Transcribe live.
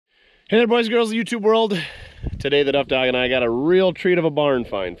Hey there, boys and girls of the YouTube world. Today the Duff Dog and I got a real treat of a barn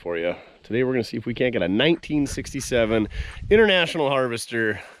find for you. Today we're going to see if we can't get a 1967 International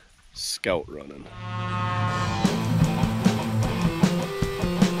Harvester Scout running.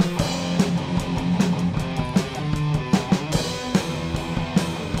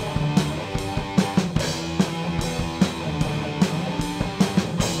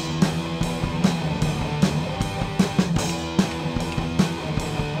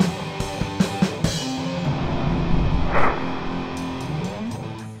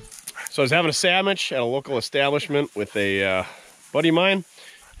 So I was having a sandwich at a local establishment with a buddy of mine. And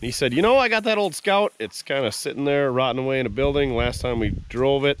he said, you know, I got that old Scout. It's kind of sitting there rotting away in a building. Last time we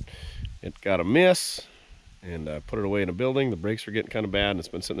drove it, it got a miss and put it away in a building. The brakes were getting kind of bad and it's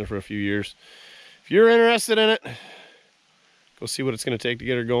been sitting there for a few years. If you're interested in it, go see what it's going to take to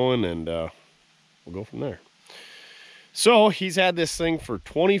get her going and we'll go from there. So he's had this thing for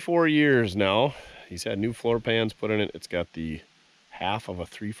 24 years now. He's had new floor pans put in it. It's got the half of a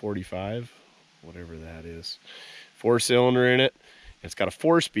 345, whatever that is, 4-cylinder in it. It's got a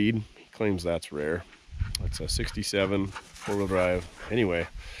 4-speed. He claims that's rare. It's a 67 4-wheel drive. Anyway,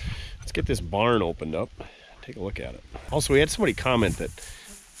 let's get this barn opened up, take a look at it. Also, we had somebody comment that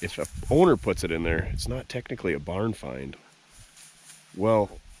if an owner puts it in there, it's not technically a barn find. Well,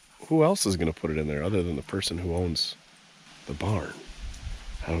 who else is going to put it in there other than the person who owns the barn?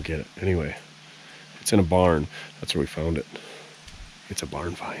 I don't get it. Anyway, it's in a barn. That's where we found it. It's a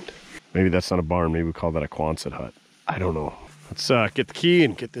barn find. Maybe that's not a barn. Maybe we call that a Quonset hut. I don't know. Let's get the key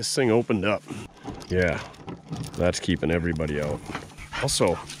and get this thing opened up. Yeah, that's keeping everybody out.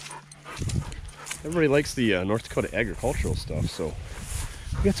 Also, everybody likes the North Dakota agricultural stuff, so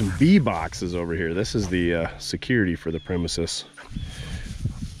we got some bee boxes over here. This is the security for the premises.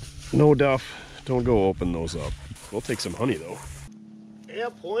 No, Duff, don't go open those up. We'll take some honey though.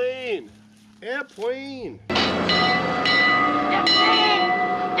 Airplane! Airplane! Airplane!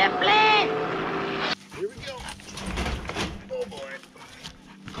 Here we go. Oh boy.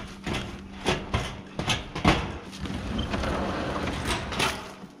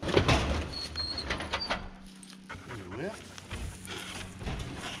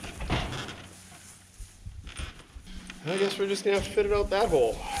 I guess we're just gonna have to fit it out that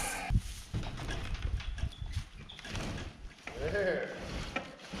hole. There.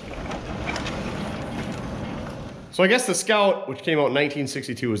 So I guess the Scout, which came out in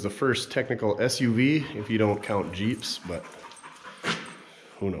 1962, was the first technical SUV, if you don't count Jeeps, but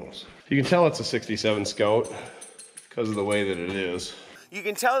who knows. You can tell it's a 67 Scout because of the way that it is. You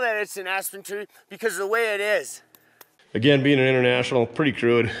can tell that it's an aspen tree because of the way it is. Again, being an International, pretty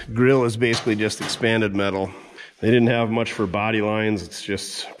crude. Grill is basically just expanded metal. They didn't have much for body lines. It's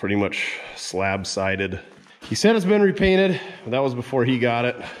just pretty much slab-sided. He said it's been repainted, but that was before he got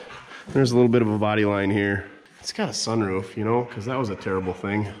it. There's a little bit of a body line here. It's got a sunroof, you know, because that was a terrible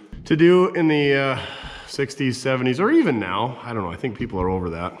thing to do in the 60s, 70s, or even now. I don't know, I think people are over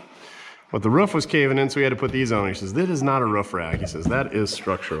that. But the roof was caving in, so we had to put these on. He says, this is not a roof rack. He says, that is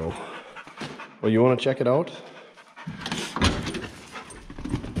structural. Well, you want to check it out?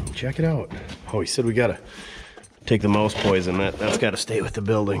 Check it out. Oh, he said we got to take the mouse poison. That's got to stay with the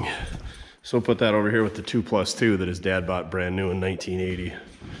building. So we'll put that over here with the 2+2 that his dad bought brand new in 1980.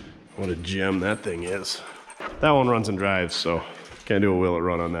 What a gem that thing is. That one runs and drives, so can't do a will it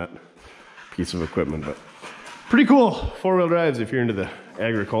run on that piece of equipment, but pretty cool 4-wheel drives if you're into the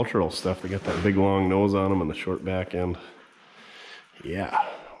agricultural stuff. They got that big long nose on them and the short back end. Yeah,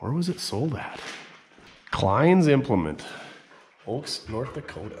 where was it sold at? Klein's Implement, Oaks, North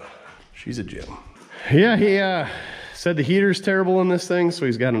Dakota. She's a gem. Yeah, he said the heater's terrible in this thing, so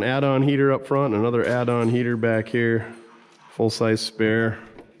he's got an add-on heater up front, another add-on heater back here, full-size spare.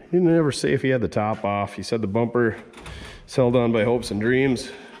 He didn't ever say if he had the top off. He said the bumper is held on by hopes and dreams.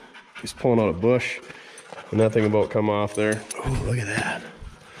 He's pulling out a bush. Nothing about come off there. Oh, look at that.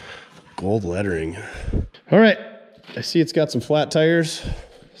 Gold lettering. All right, I see it's got some flat tires.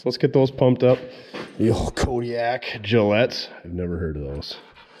 So let's get those pumped up. The old Kodiak Gillettes. I've never heard of those.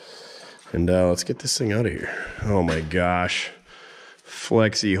 And let's get this thing out of here. Oh my gosh.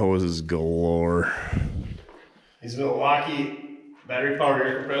 Flexi hoses galore. These Milwaukee battery powered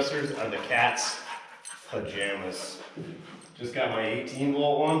air compressors are the cat's pajamas. Just got my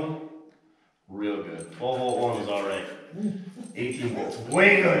 18-volt one. Real good. 12-volt one was all right. 18 volts.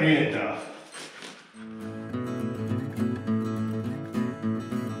 Way good, ain't it, Duff?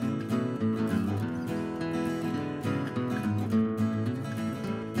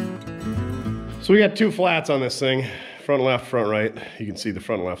 So we got two flats on this thing. Front left, front right. You can see the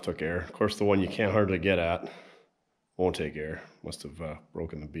front left took air. Of course, the one you can't hardly get at won't take air. Must have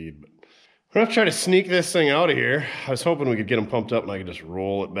broken the bead. But we're gonna try to sneak this thing out of here. I was hoping we could get them pumped up and I could just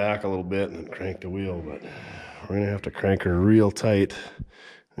roll it back a little bit and then crank the wheel, but we're gonna have to crank her real tight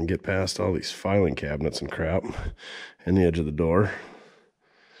and get past all these filing cabinets and crap and the edge of the door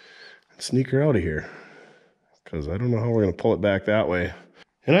and sneak her out of here, because I don't know how we're gonna pull it back that way.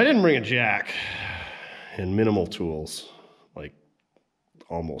 And I didn't bring a jack and minimal tools, like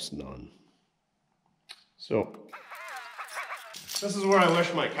almost none. So this is where I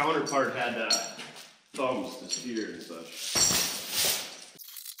wish my counterpart had thumbs to steer and such.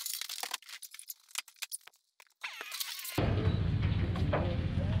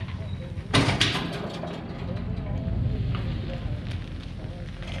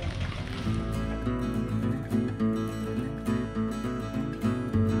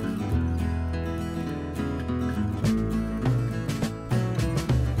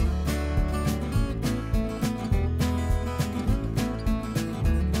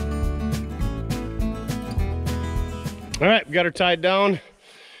 All right, we got her tied down.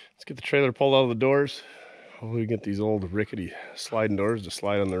 Let's get the trailer pulled out of the doors. Hopefully we get these old rickety sliding doors to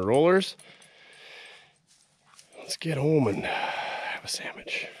slide on their rollers. Let's get home and have a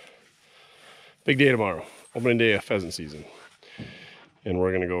sandwich. Big day tomorrow, opening day of pheasant season. And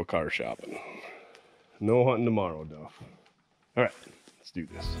we're gonna go car shopping. No hunting tomorrow, Duff. All right, let's do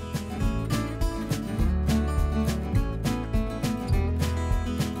this.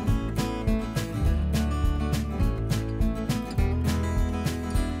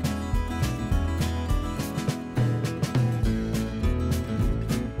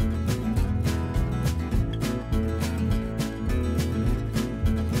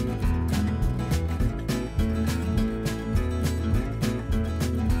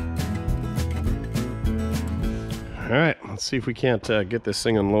 All right, let's see if we can't get this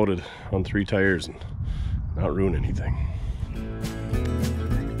thing unloaded on 3 tires and not ruin anything.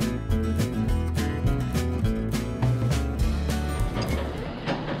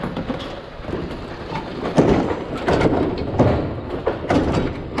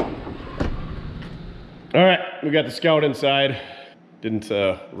 All right, we got the Scout inside. Didn't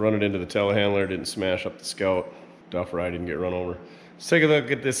run it into the telehandler, didn't smash up the Scout. Duff or I didn't get run over. Let's take a look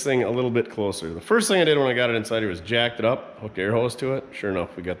at this thing a little bit closer. The first thing I did when I got it inside here was jacked it up, hooked air hose to it. Sure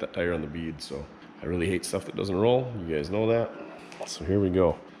enough, we got that tire on the bead, so I really hate stuff that doesn't roll. You guys know that. So here we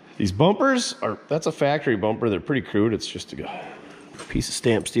go. These bumpers are, that's a factory bumper. They're pretty crude. It's just a piece of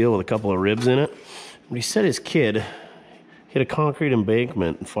stamped steel with a couple of ribs in it. When he said his kid hit a concrete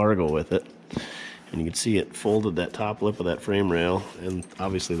embankment in Fargo with it, and you can see it folded that top lip of that frame rail and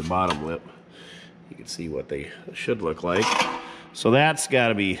obviously the bottom lip. You can see what they should look like. So that's got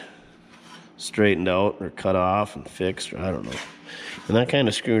to be straightened out or cut off and fixed, or I don't know. And that kind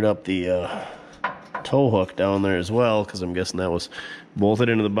of screwed up the tow hook down there as well, because I'm guessing that was bolted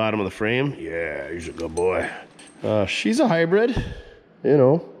into the bottom of the frame. Yeah, he's a good boy. She's a hybrid, you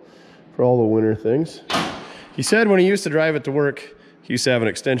know, for all the winter things. He said when he used to drive it to work, he used to have an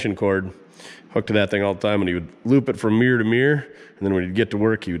extension cord hooked to that thing all the time, and he would loop it from mirror to mirror, and then when he'd get to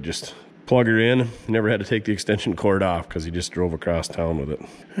work, he would just plug her in. He never had to take the extension cord off because he just drove across town with it.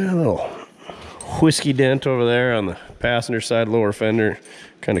 A little whiskey dent over there on the passenger side lower fender.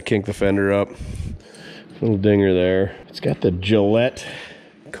 Kind of kinked the fender up. Little dinger there. It's got the Gillette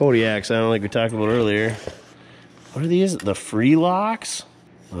Kodiaks on it like we talked about earlier. What are these? The free locks?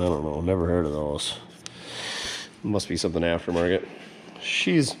 I don't know. Never heard of those. Must be something aftermarket.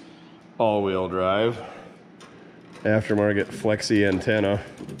 She's all-wheel drive. Aftermarket flexi antenna.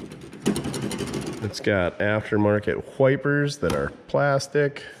 It's got aftermarket wipers that are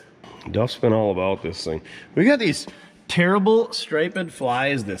plastic. Duff's been all about this thing. We got these terrible striped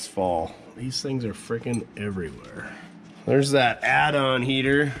flies this fall. These things are freaking everywhere. There's that add-on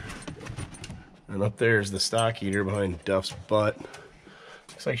heater. And up there's the stock heater behind Duff's butt.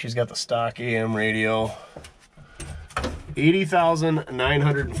 Looks like she's got the stock AM radio.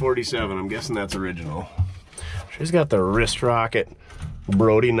 80,947. I'm guessing that's original. She's got the wrist rocket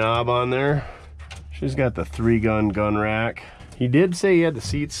Brody knob on there. She's got the 3-gun gun rack. He did say he had the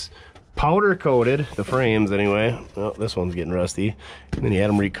seats powder coated, the frames anyway. Well, this one's getting rusty. And then he had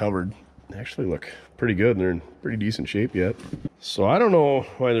them recovered. They actually look pretty good. They're in pretty decent shape yet. So I don't know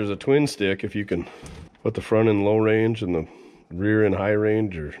why there's a twin stick if you can put the front in low range and the rear in high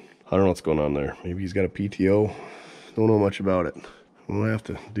range, or I don't know what's going on there. Maybe he's got a PTO. Don't know much about it. We'll have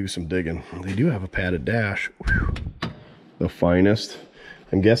to do some digging. They do have a padded dash. Whew. The finest.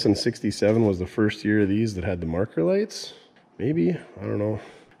 I'm guessing 67 was the first year of these that had the marker lights. Maybe, I don't know.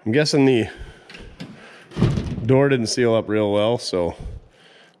 I'm guessing the door didn't seal up real well, so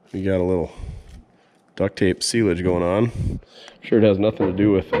we got a little duct tape sealage going on. I'm sure it has nothing to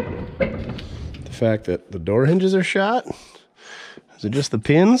do with the fact that the door hinges are shot. Is it just the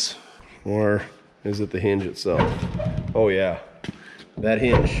pins, or is it the hinge itself? Oh yeah, that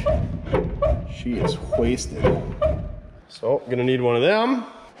hinge. She is wasted. So, gonna need one of them.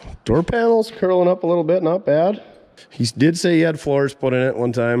 Door panels curling up a little bit, not bad. He did say he had floors put in it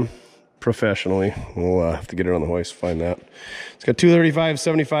one time, professionally. We'll have to get it on the hoist to find that. It's got 235,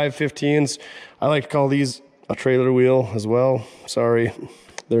 75, 15s. I like to call these a trailer wheel as well. Sorry,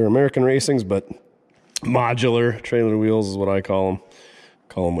 they're American Racings, but modular trailer wheels is what I call them.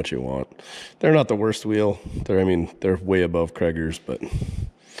 Call them what you want. They're not the worst wheel. They're way above Krieger's, but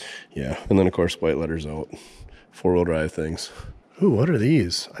yeah. And then of course white letters out. 4-wheel drive things. Ooh, what are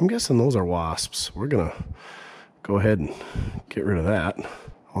these? I'm guessing those are wasps. We're gonna go ahead and get rid of that.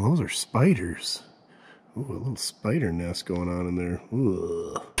 Oh, those are spiders. Ooh, a little spider nest going on in there.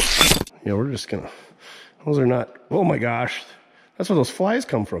 Ooh. Yeah, we're just gonna, those are not, oh my gosh. That's where those flies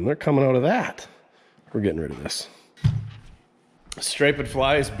come from. They're coming out of that. We're getting rid of this. Striped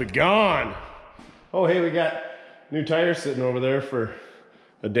flies, begone. Oh, hey, we got new tires sitting over there for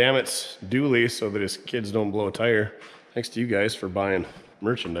a Dammit's dually so that his kids don't blow a tire. Thanks to you guys for buying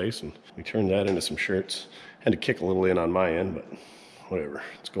merchandise, and we turned that into some shirts. Had to kick a little in on my end, but whatever,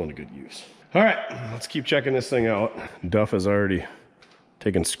 it's going to good use. All right, let's keep checking this thing out. Duff has already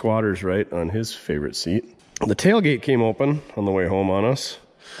taken squatters right on his favorite seat. The tailgate came open on the way home on us.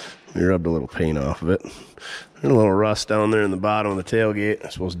 We rubbed a little paint off of it. There's a little rust down there in the bottom of the tailgate. I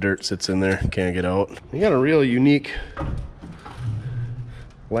suppose dirt sits in there, can't get out. You got a real unique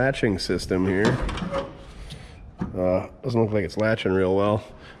latching system here. Doesn't look like it's latching real well.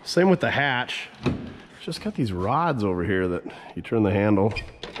 Same with the hatch. It's just got these rods over here that you turn the handle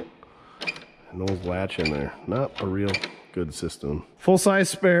and those latch in there. Not a real good system. Full-size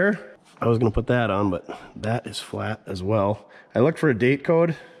spare. I was gonna put that on, but that is flat as well. I looked for a date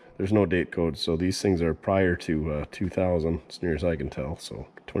code. There's no date code, so these things are prior to 2000, as near as I can tell. So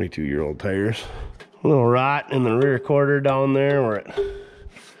 22-year-old tires. A little rot in the rear quarter down there where it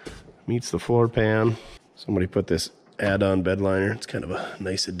meets the floor pan. Somebody put this add-on bed liner. It's kind of a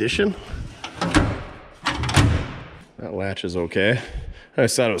nice addition. That latch is okay. I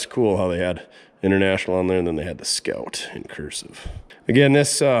just thought it was cool how they had International on there, and then they had the Scout in cursive. Again,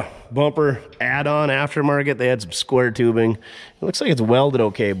 this bumper add-on aftermarket, they had some square tubing. It looks like it's welded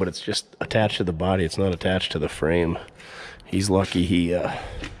okay, but it's just attached to the body. It's not attached to the frame. He's lucky he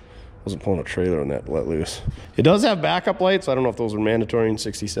wasn't pulling a trailer on that let loose. It does have backup lights. I don't know if those are mandatory in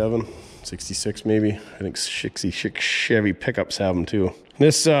 67, 66 maybe. I think 66 Chevy pickups have them too.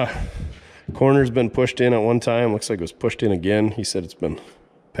 This corner's been pushed in at one time. Looks like it was pushed in again. He said it's been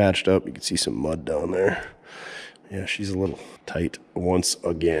patched up. You can see some mud down there. Yeah, she's a little tight once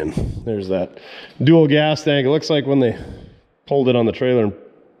again. There's that dual gas tank. It looks like when they pulled it on the trailer and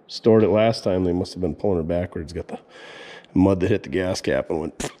stored it last time, they must have been pulling her backwards. Got the mud that hit the gas cap and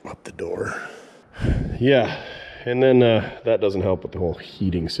went up the door. Yeah, and then that doesn't help with the whole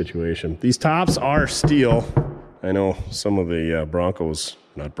heating situation. These tops are steel. I know some of the Broncos,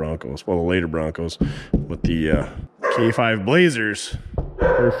 not Broncos, well, the later Broncos, but the K5 Blazers,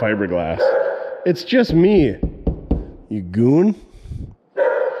 they're fiberglass. It's just me. You goon?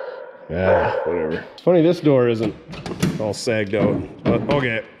 Yeah, whatever. It's funny this door isn't all sagged out. But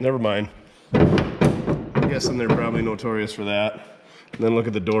okay, never mind. I'm guessing they're probably notorious for that. And then look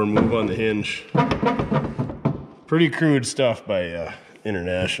at the door move on the hinge. Pretty crude stuff by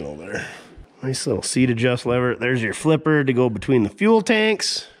International there. Nice little seat adjust lever. There's your flipper to go between the fuel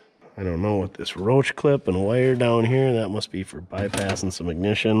tanks. I don't know what this roach clip and wire down here, that must be for bypassing some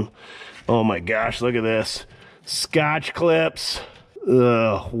ignition. Oh my gosh, look at this. Scotch clips,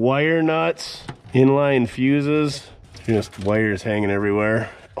 wire nuts, inline fuses, just wires hanging everywhere.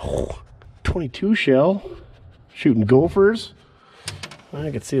 Oh, 22 shell, shooting gophers.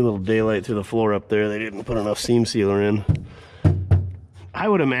 I could see a little daylight through the floor up there. They didn't put enough seam sealer in. I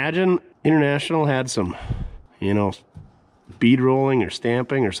would imagine International had some, you know, bead rolling or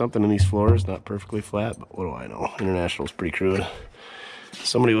stamping or something in these floors. Not perfectly flat, but what do I know? International's pretty crude.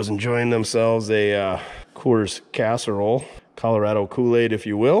 Somebody was enjoying themselves a Coors casserole, Colorado Kool-Aid, if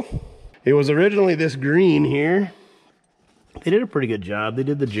you will. It was originally this green here. They did a pretty good job. They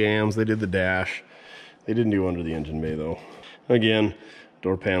did the jams, they did the dash. They didn't do under the engine bay though. Again,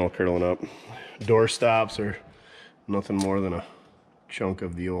 door panel curling up. Door stops are nothing more than a chunk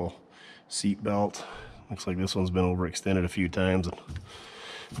of the old seat belt. Looks like this one's been overextended a few times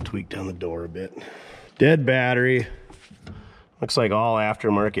and tweaked down the door a bit. Dead battery. Looks like all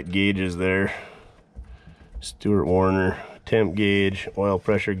aftermarket gauges there. Stewart Warner, temp gauge, oil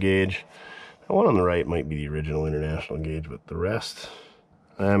pressure gauge. The one on the right might be the original international gauge, but the rest,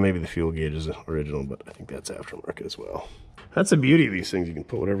 maybe the fuel gauge is original, but I think that's aftermarket as well. That's the beauty of these things. You can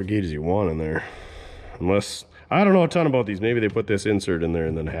put whatever gauges you want in there. Unless, I don't know a ton about these. Maybe they put this insert in there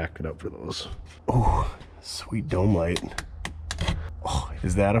and then hacked it up for those. Oh, sweet dome light. Oh,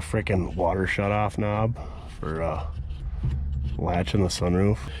 is that a freaking water shutoff knob for latching the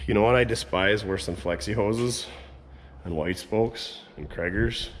sunroof? You know what I despise worse than flexi hoses and white spokes and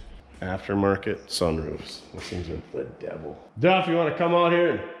Krager's? Aftermarket sunroofs. Those things are the devil. Duff, you want to come out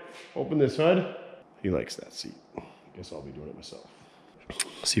here and open this hood? He likes that seat. I guess I'll be doing it myself.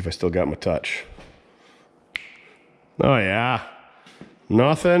 See if I still got my touch. Oh yeah,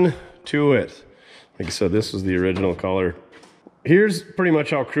 nothing to it. Like I said, this was the original color. Here's pretty much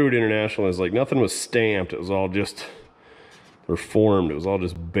how crude International is. Like, nothing was stamped. It was all just, or formed. It was all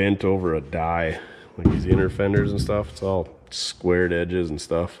just bent over a die. Like these inner fenders and stuff. It's all squared edges and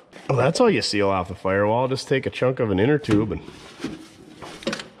stuff. Well, that's how you seal off the firewall. Just take a chunk of an inner tube and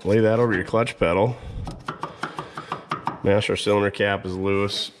lay that over your clutch pedal. Master cylinder cap is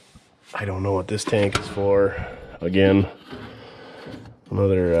loose. I don't know what this tank is for. Again,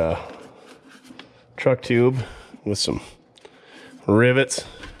 another truck tube with some rivets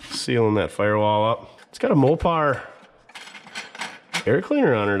sealing that firewall up. It's got a Mopar air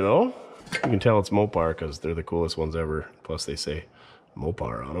cleaner on her though. You can tell it's Mopar because they're the coolest ones ever. Plus they say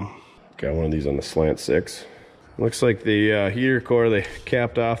Mopar on them. Got one of these on the slant 6. Looks like the heater core, they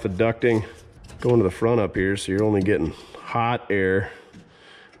capped off the ducting going to the front up here, so you're only getting hot air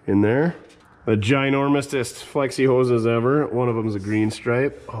in there. The ginormousest flexi hoses ever. One of them is a green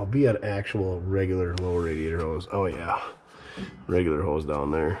stripe. Oh, be an actual regular low radiator hose. Oh yeah, regular hose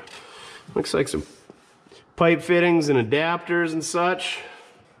down there. Looks like some pipe fittings and adapters and such.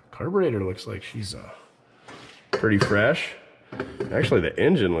 Carburetor looks like she's pretty fresh. Actually, the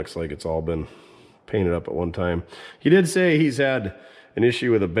engine looks like it's all been painted up at one time. He did say he's had an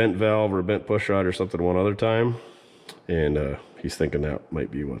issue with a bent valve or a bent pushrod or something one other time. And he's thinking that might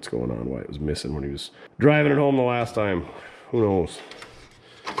be what's going on, why it was missing when he was driving it home the last time. Who knows?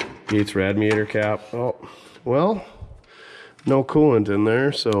 Gates radiator cap. Oh, well, no coolant in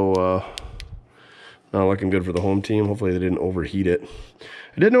there, so not looking good for the home team. Hopefully they didn't overheat it.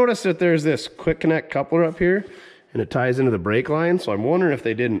 I did notice that there's this quick connect coupler up here, and it ties into the brake line, so I'm wondering if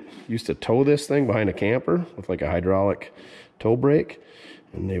they didn't used to tow this thing behind a camper with like a hydraulic tow brake,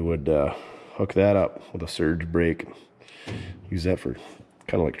 and they would hook that up with a surge brake. Use that for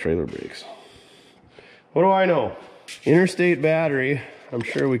kind of like trailer brakes. What do I know? Interstate battery. I'm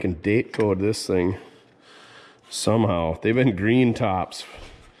sure we can date code this thing somehow. They've been green tops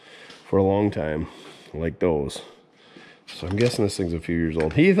for a long time, like those. So I'm guessing this thing's a few years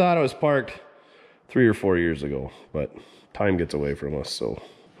old. He thought it was parked 3 or 4 years ago, but time gets away from us, so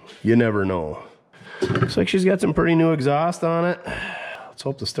you never know. Looks like she's got some pretty new exhaust on it. Let's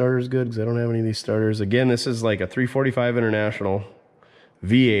hope the starter's good because I don't have any of these starters. Again, this is like a 345 International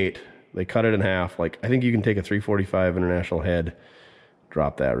V8. They cut it in half. Like, I think you can take a 345 International head,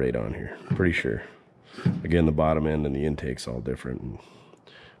 drop that right on here. Pretty sure. Again, the bottom end and the intake's all different.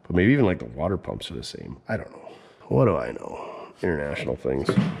 But maybe even like the water pumps are the same. I don't know. What do I know? International things.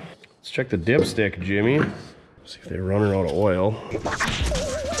 Let's check the dipstick, Jimmy. See if they're running out of oil.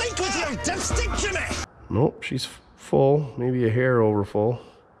 Think with your dipstick, Jimmy! Nope, she's full. Maybe a hair over full.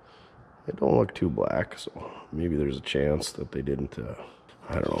 They don't look too black, so maybe there's a chance that they didn't,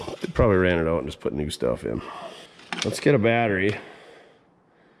 I don't know. They probably ran it out and just put new stuff in. Let's get a battery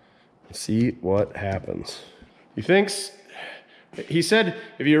and see what happens. He thinks, he said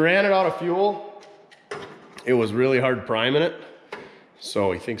if you ran it out of fuel, it was really hard priming it.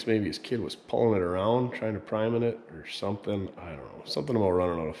 So he thinks maybe his kid was pulling it around, trying to prime it or something. I don't know. Something about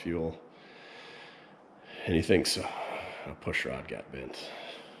running out of fuel. And he thinks a push rod got bent.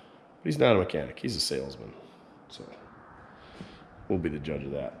 But he's not a mechanic. He's a salesman. So we'll be the judge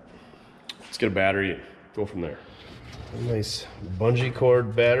of that. Let's get a battery and go from there. A nice bungee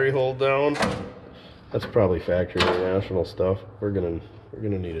cord battery hold down. That's probably factory international stuff. We're gonna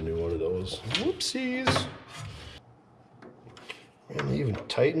need a new one of those. Whoopsies. And they even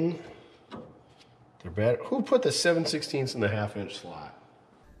tighten their battery. Who put the 7/16 in the 1/2 inch slot?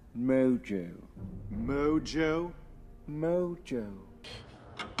 Mojo. Mojo. Mojo.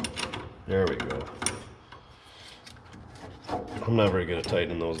 There we go. I'm not very good at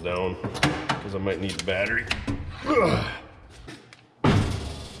tightening those down because I might need the battery. Ugh.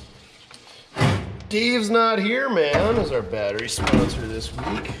 Dave's not here, man, as our battery sponsor this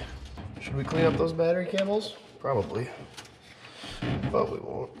week. Should we clean up those battery cables? Probably. But we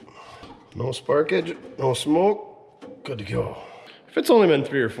won't. No sparkage, no smoke. Good to go. If it's only been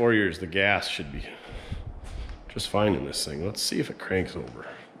 3 or 4 years, the gas should be just fine in this thing. Let's see if it cranks over.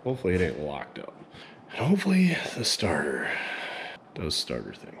 Hopefully it ain't locked up. And hopefully the starter does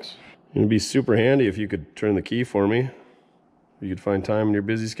starter things. It'd be super handy if you could turn the key for me. You could find time in your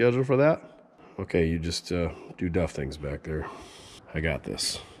busy schedule for that. Okay, you just do Duff things back there. I got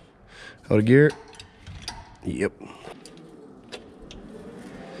this. Out of gear. Yep.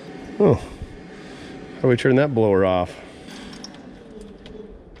 Oh, how do we turn that blower off?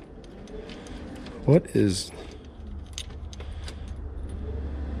 What is...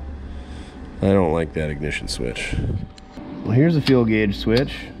 I don't like that ignition switch. Well, here's a fuel gauge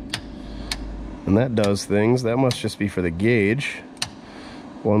switch. And that does things. That must just be for the gauge.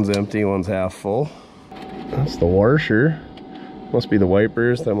 One's empty, one's half full. That's the washer. Must be the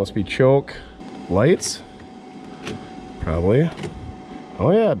wipers. That must be choke. Lights? Probably.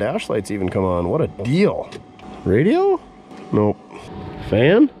 Oh yeah, dash lights even come on. What a deal. Radio? Nope.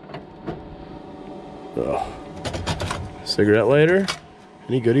 Fan? Ugh. Cigarette lighter?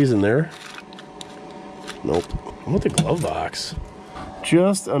 Any goodies in there? Nope. I want the glove box.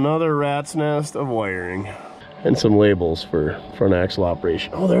 Just another rat's nest of wiring. And some labels for front axle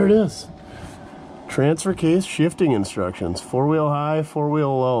operation. Oh, there it is. Transfer case shifting instructions. 4-wheel high,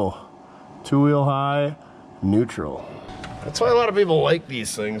 4-wheel low. 2-wheel high, neutral. That's why a lot of people like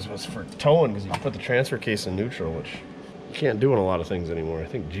these things, was for towing, because you can put the transfer case in neutral, which you can't do in a lot of things anymore. I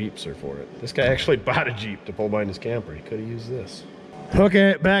think Jeeps are for it. This guy actually bought a Jeep to pull behind his camper. He could have used this.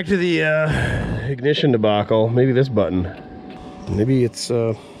 Okay, back to the ignition debacle. Maybe this button. Maybe it's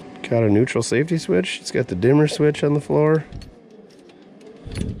got a neutral safety switch. It's got the dimmer switch on the floor.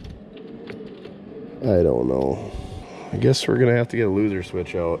 I don't know. I guess we're gonna have to get a loser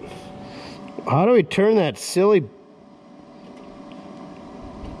switch out. How do we turn that silly...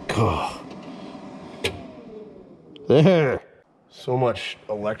 Oh. There. So much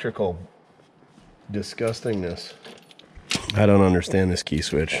electrical disgustingness. I don't understand this key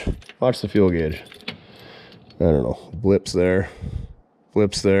switch. Watch the fuel gauge. I don't know. Blips there.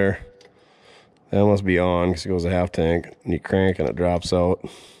 Blips there. That must be on because it goes a half tank. And you crank and it drops out.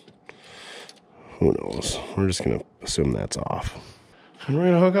 Who knows? We're just going to assume that's off. And we're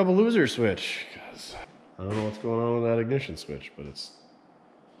going to hook up a loser switch. Because I don't know what's going on with that ignition switch, but it's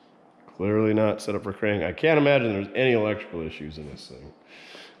clearly not set up for crank. I can't imagine there's any electrical issues in this thing.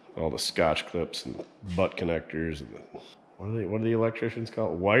 All the Scotch clips and butt connectors and the, what are the electricians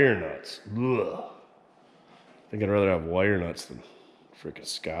call it? Wire nuts. Ugh. I think I'd rather have wire nuts than freaking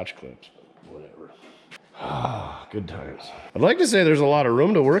Scotch clips, but whatever. Ah, good times. I'd like to say there's a lot of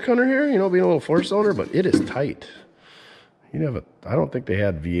room to work under here, you know, being a little four-cylinder, but it is tight. You'd have I don't think they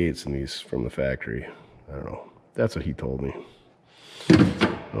had V8s in these from the factory. I don't know. That's what he told me.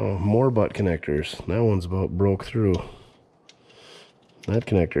 Oh, more butt connectors. That one's about broke through. That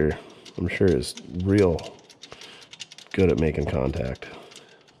connector, I'm sure, is real good at making contact.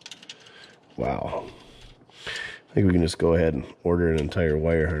 Wow. I think we can just go ahead and order an entire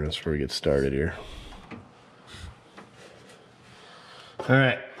wire harness before we get started here. All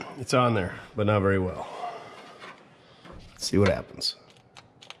right, it's on there, but not very well. Let's see what happens.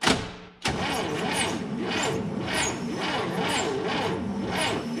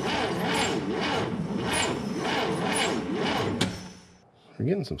 We're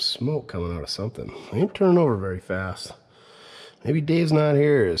getting some smoke coming out of something. I ain't turning over very fast. Maybe Dave's not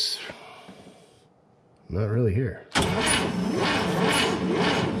here is not really here.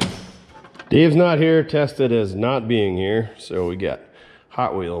 Dave's not here, tested as not being here, so we got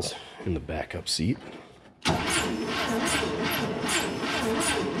Hot Wheels in the backup seat. A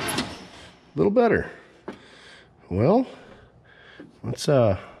little better. Well, let's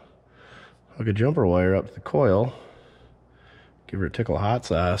hook a jumper wire up to the coil. Give her a tickle of hot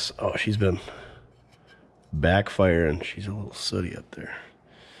sauce. Oh, she's been backfiring. She's a little sooty up there.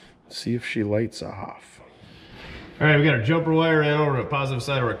 Let's see if she lights off. All right, we got our jumper wire in over to the positive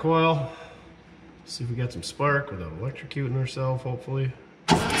side of our coil. Let's see if we got some spark without electrocuting herself, hopefully.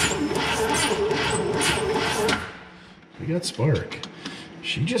 We got spark.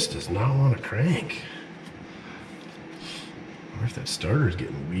 She just does not want to crank. I wonder if that starter's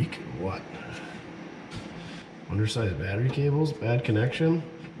getting weak or what. Undersized battery cables, bad connection.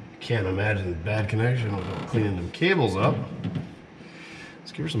 Can't imagine bad connection without cleaning them cables up.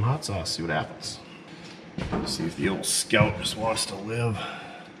 Let's give her some hot sauce, see what happens. See if the old Scout just wants to live.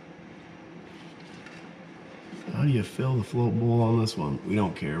 How do you fill the float bowl on this one? We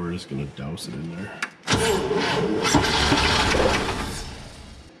don't care, we're just gonna douse it in there.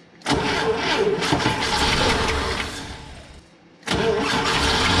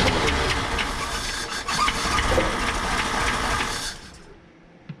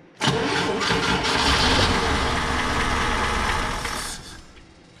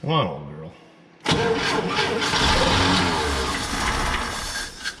 Come on, old girl.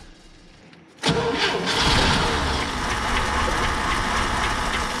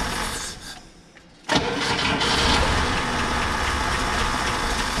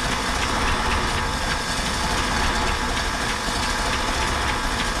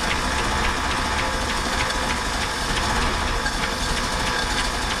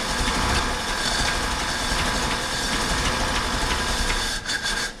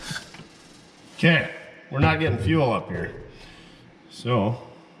 Okay, we're not getting fuel up here. So,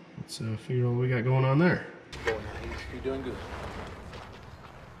 let's figure out what we got going on there. You're doing good.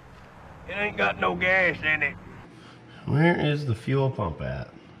 It ain't got no gas in it. Where is the fuel pump at?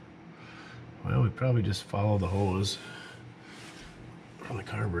 Well, we probably just follow the hose from the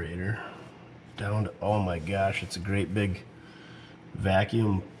carburetor down to, oh my gosh, it's a great big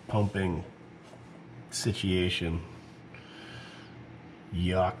vacuum pumping situation.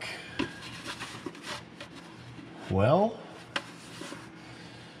 Yuck. Well,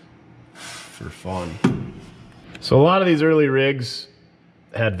 for fun. So a lot of these early rigs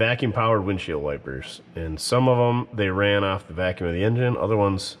had vacuum powered windshield wipers, and some of them they ran off the vacuum of the engine. Other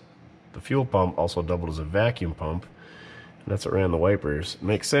ones, the fuel pump also doubled as a vacuum pump, and that's what ran the wipers. It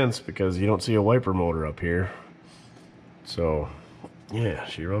makes sense because you don't see a wiper motor up here. So yeah,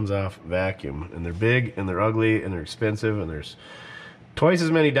 she runs off vacuum, and they're big and they're ugly and they're expensive, and there's twice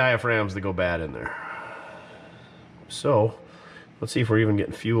as many diaphragms that go bad in there. So let's see if we're even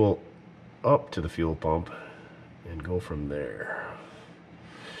getting fuel up to the fuel pump and go from there.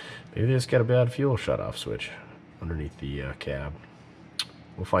 Maybe they just got a bad fuel shutoff switch underneath the cab.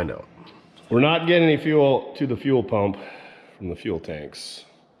 We'll find out. We're not getting any fuel to the fuel pump from the fuel tanks.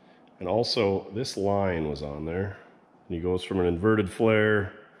 And also this line was on there. And it goes from an inverted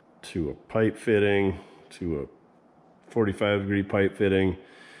flare to a pipe fitting to a 45-degree pipe fitting.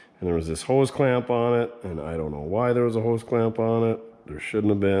 And there was this hose clamp on it, and I don't know why there was a hose clamp on it. There shouldn't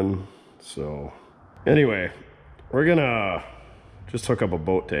have been. So anyway, we're gonna just hook up a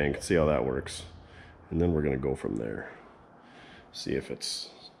boat tank and see how that works. And then we're gonna go from there. See if it's,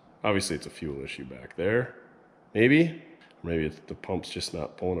 obviously it's a fuel issue back there. Maybe. Maybe it's the pump's just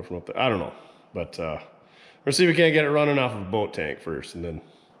not pulling it from up there. I don't know. But we'll see if we can't get it running off of a boat tank first and then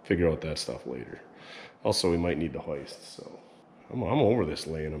figure out that stuff later. Also, we might need the hoist, so. I'm over this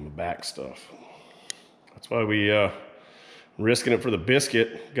laying on the back stuff. That's why we risking it for the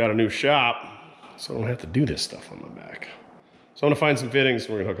biscuit. Got a new shop, so I don't have to do this stuff on my back. So I'm gonna find some fittings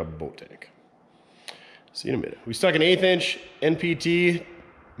and we're gonna hook up a boat tank. See you in a minute. We stuck an 1/8 inch NPT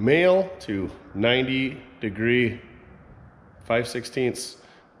male to 90-degree 5/16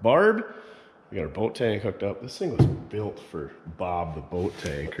 barb. We got our boat tank hooked up. This thing was built for Bob the boat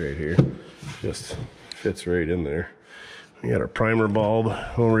tank right here. Just fits right in there. We got our primer bulb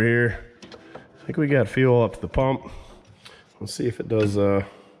over here. I think we got fuel up to the pump. Let's see if it does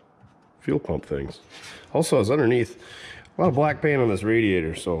fuel pump things. Also, it's underneath a lot of black paint on this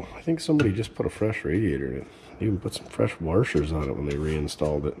radiator, so I think somebody just put a fresh radiator in it. They even put some fresh washers on it when they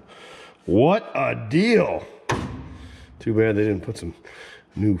reinstalled it. What a deal! Too bad they didn't put some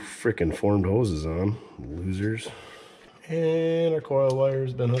new frickin' formed hoses on. Losers. And our coil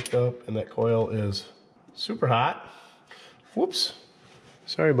wire's been hooked up, and that coil is super hot. Whoops.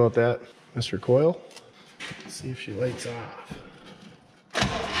 Sorry about that, Mr. Coil. Let's see if she lights off.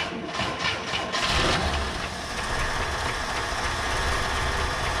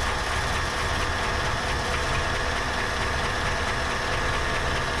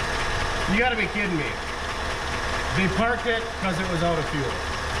 You gotta be kidding me. They parked it because it was out of fuel.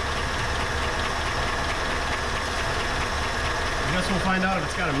 I guess we'll find out if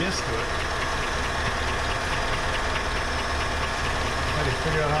it's got a mist to it. I can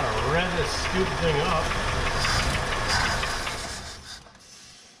figure out how to rev this stupid thing up.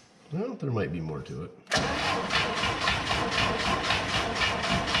 Well, there might be more to it.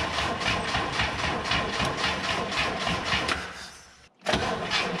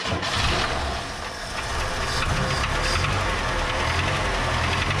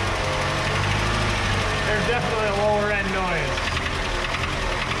 There's definitely a lower end noise.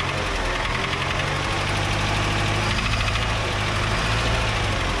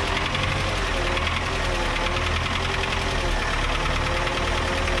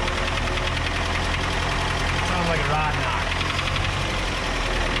 Sounds like a rod knock.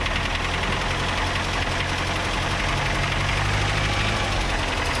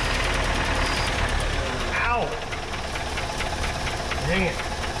 Ow! Dang it.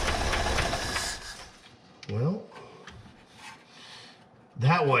 Well,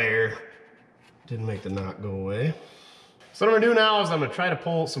 that wire didn't make the knot go away. So what I'm gonna do now is I'm gonna try to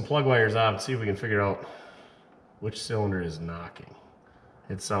pull some plug wires out and see if we can figure out which cylinder is knocking.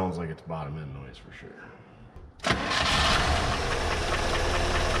 It sounds like it's bottom end noise for sure.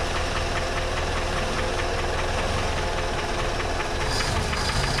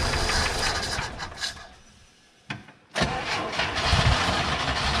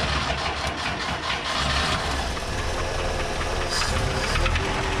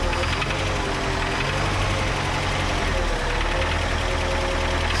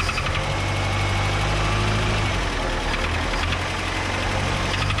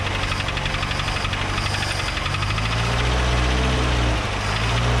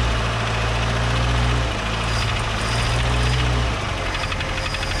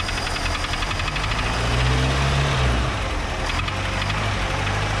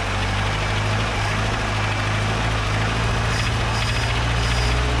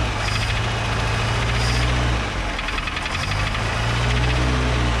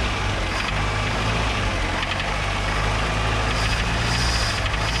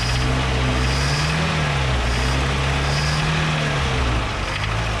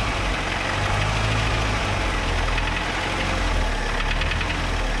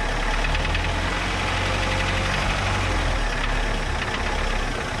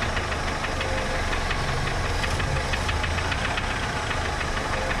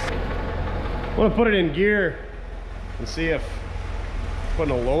 I want to put it in gear and see if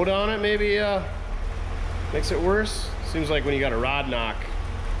putting a load on it maybe makes it worse. Seems like when you got a rod knock,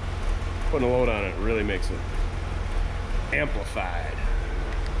 putting a load on it really makes it amplified.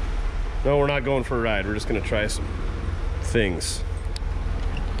 No, we're not going for a ride. We're just going to try some things.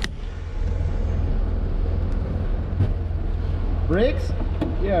 Brakes?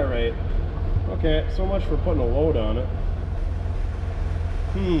 Yeah, right. Okay, so much for putting a load on it.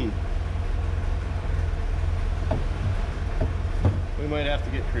 We might have to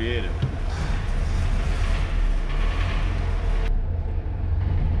get creative.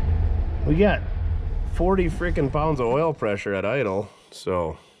 We got 40 freaking pounds of oil pressure at idle,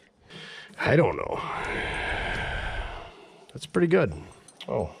 so I don't know. That's pretty good.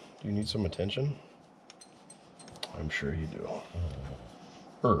 Oh, do you need some attention? I'm sure you do.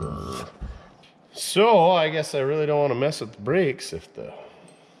 So I guess I really don't want to mess with the brakes if the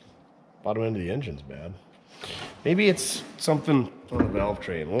bottom end of the engine's bad. Maybe it's something on the valve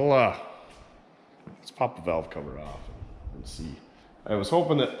train. We'll let's pop the valve cover off and see. I was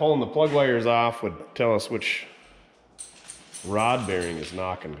hoping that pulling the plug wires off would tell us which rod bearing is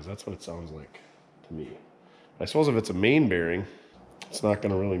knocking, because that's what it sounds like to me. I suppose if it's a main bearing, it's not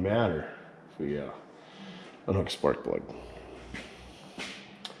going to really matter if we unhook spark plug.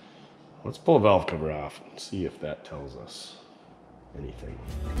 Let's pull the valve cover off and see if that tells us anything.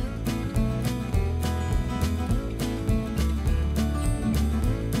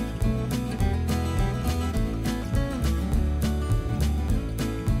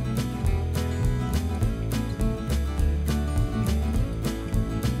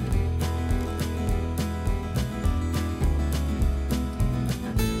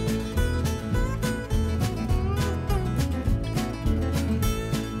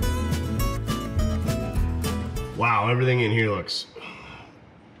 Wow, everything in here looks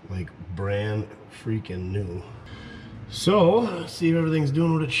like brand freaking new. So, let's see if everything's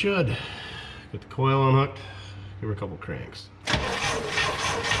doing what it should. Get the coil unhooked, give her a couple cranks.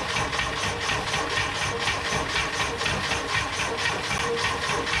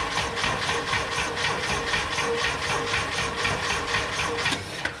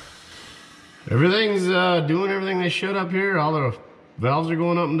 Everything's doing everything they should up here. All the valves are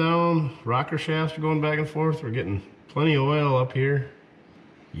going up and down. Rocker shafts are going back and forth. We're getting plenty of oil up here.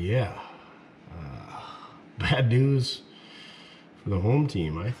 Yeah. Bad news for the home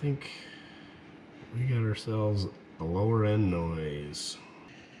team. I think we got ourselves a lower end noise.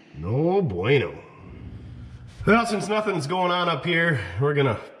 No bueno. Well, since nothing's going on up here, we're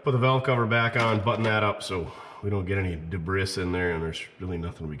gonna put the valve cover back on, button that up so we don't get any debris in there, and there's really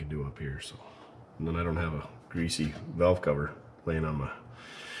nothing we can do up here. So, and then I don't have a greasy valve cover laying on my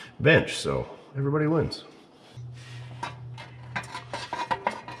bench, so everybody wins.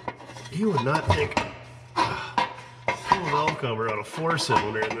 You would not think pulling a valve cover out of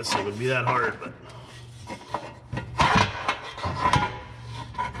 4-cylinder in this thing would be that hard, but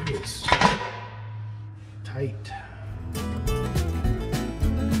it is tight.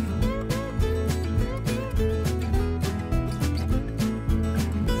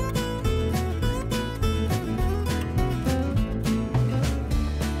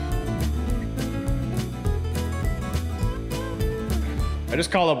 I just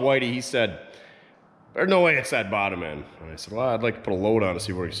called up Whitey. He said there's no way it's that bottom end. And I said, well, I'd like to put a load on to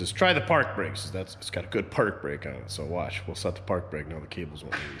see where he says, try the park brake. He says, it's got a good park brake on it. So watch, we'll set the park brake. Now the cables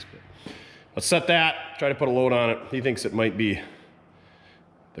won't release, but let's set that, try to put a load on it. He thinks it might be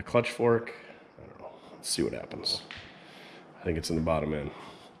the clutch fork. I don't know, let's see what happens. I think it's in the bottom end.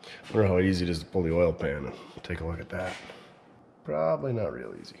 I wonder how easy it is to pull the oil pan and take a look at that. Probably not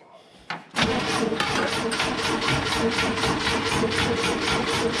real easy.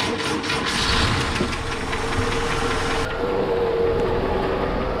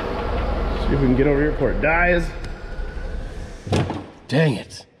 See if we can get over here before it dies. Dang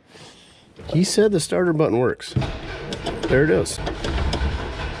it. He said the starter button works. There it is.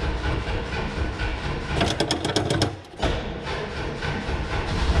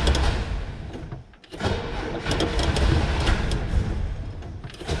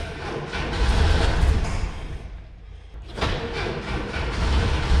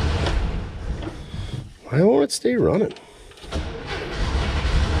 Why won't it stay running?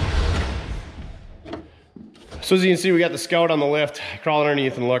 So as you can see, we got the Scout on the lift. I crawled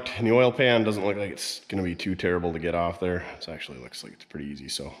underneath and looked, and the oil pan doesn't look like it's gonna be too terrible to get off there. It actually looks like it's pretty easy.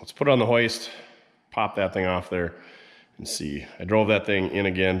 So let's put it on the hoist, pop that thing off there, and see. I drove that thing in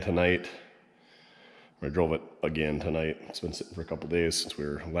again tonight. Or I drove it again tonight. It's been sitting for a couple days since we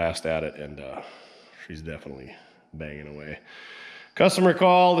were last at it, and she's definitely banging away. Customer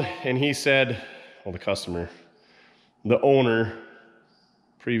called, and he said, well, the customer, the owner,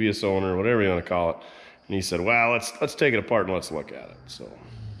 previous owner, whatever you want to call it, and he said, well, let's take it apart and let's look at it. So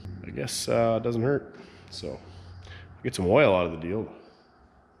I guess it doesn't hurt. So get some oil out of the deal,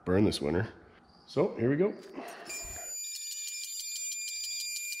 burn this winter. So here we go.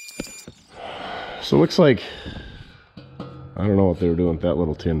 So it looks like, I don't know what they were doing with that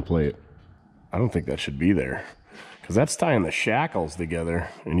little tin plate. I don't think that should be there, because that's tying the shackles together,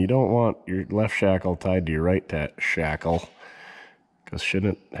 and you don't want your left shackle tied to your right shackle, because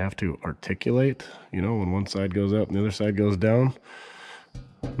shouldn't it have to articulate, you know, when one side goes up and the other side goes down?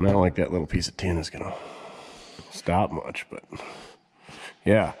 Not like that little piece of tin is gonna stop much, but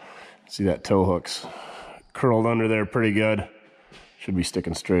yeah, see that tow hook's curled under there pretty good. Should be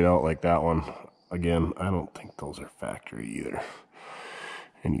sticking straight out like that one. Again, I don't think those are factory either.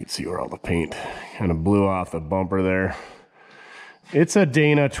 And you can see where all the paint kind of blew off the bumper there. It's a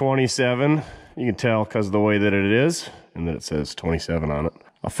Dana 27. You can tell because of the way that it is and that it says 27 on it.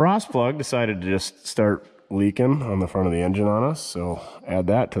 A frost plug decided to just start leaking on the front of the engine on us, so add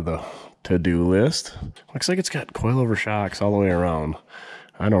that to the to-do list. Looks like it's got coilover shocks all the way around.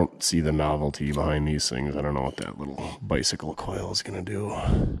 I don't see the novelty behind these things. I don't know what that little bicycle coil is gonna do.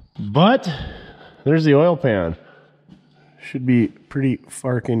 But there's the oil pan. Should be pretty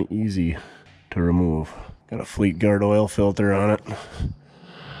farkin' easy to remove. Got a Fleet Guard oil filter on it.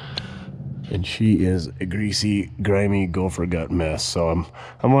 And she is a greasy, grimy gopher gut mess. So I'm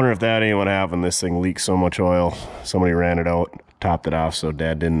wondering if that ain't what happened. This thing leaked so much oil. Somebody ran it out, topped it off so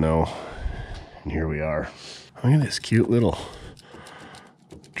Dad didn't know. And here we are. Look at this cute little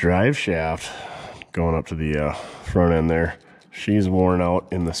drive shaft going up to the front end there. She's worn out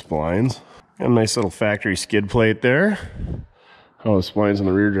in the splines. Got a nice little factory skid plate there. Oh, the splines on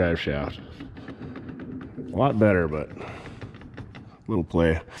the rear drive shaft. A lot better, but little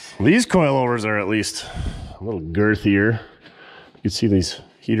play. These coilovers are at least a little girthier. You can see these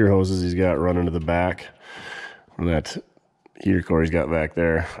heater hoses he's got running to the back. And that heater core he's got back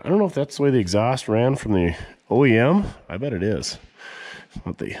there. I don't know if that's the way the exhaust ran from the OEM. I bet it is.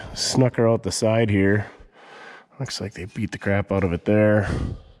 But they snuck her out the side here. Looks like they beat the crap out of it there.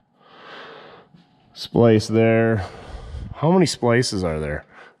 Splice there. How many splices are there?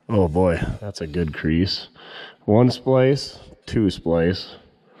 Oh boy, that's a good crease. 1 splice, 2 splice,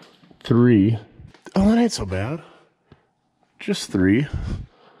 3. Oh, that ain't so bad. Just 3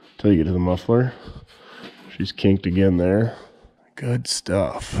 till you get to the muffler. She's kinked again there. Good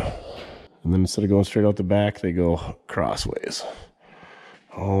stuff. And then instead of going straight out the back, they go crossways.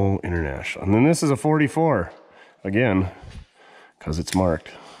 Oh, international. And then this is a 44. Again, because it's marked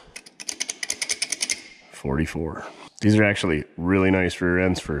 44. These are actually really nice rear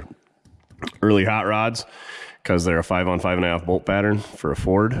ends for early hot rods because they're a 5-on-5.5 bolt pattern for a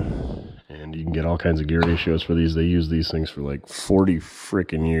Ford. And you can get all kinds of gear ratios for these. They use these things for like 40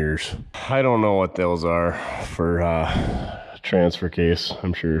 freaking years. I don't know what those are for transfer case.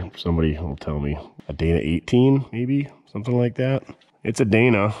 I'm sure somebody will tell me. A Dana 18, maybe? Something like that. It's a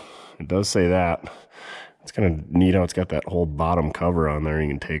Dana. It does say that. It's kind of neat how it's got that whole bottom cover on there you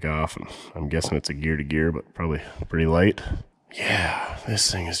can take off. And I'm guessing it's a gear to gear, but probably pretty light. Yeah,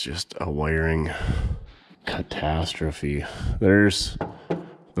 this thing is just a wiring catastrophe. There's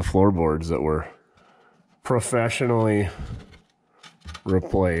the floorboards that were professionally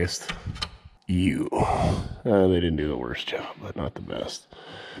replaced. They didn't do the worst job, but not the best.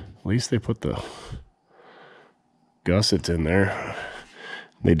 At least they put the gussets in there.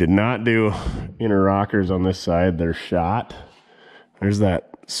 They did not do inner rockers on this side. They're shot. There's that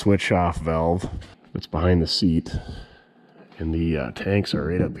switch off valve that's behind the seat. And the tanks are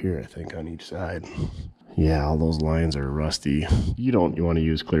right up here, I think, on each side. Yeah, all those lines are rusty. You want to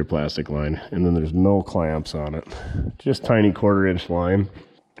use clear plastic line. And then there's no clamps on it. Just tiny 1/4 inch line.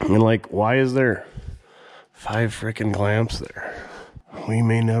 And like, why is there 5 frickin' clamps there? We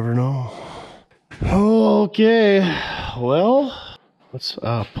may never know. Okay, well, let's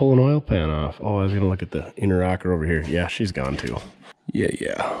pull an oil pan off. Oh, I was gonna look at the inner rocker over here. Yeah, she's gone too.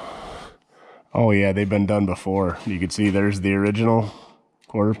 Yeah. Oh yeah, they've been done before. You can see there's the original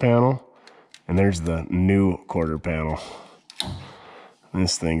 1/4 panel, and there's the new 1/4 panel.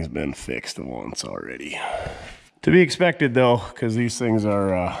 This thing's been fixed once already. To be expected though, because these things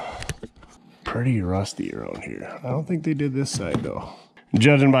are pretty rusty around here. I don't think they did this side though.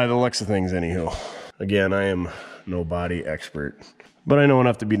 Judging by the looks of things anywho. Again, I am no body expert, but I know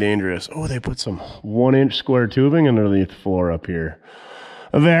enough to be dangerous. Oh, they put some 1-inch square tubing underneath the floor up here.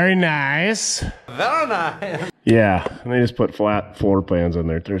 Very nice. Very nice. Yeah, and they just put flat floor plans in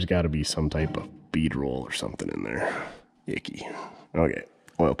there. There's got to be some type of bead roll or something in there. Icky. Okay,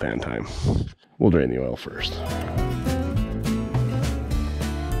 oil pan time. We'll drain the oil first.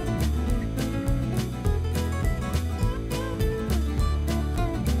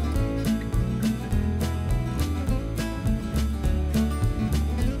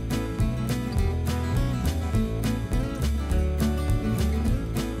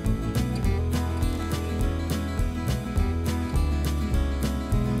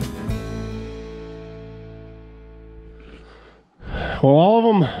 Well, all of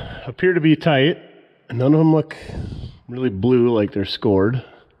them appear to be tight. None of them look really blue like they're scored.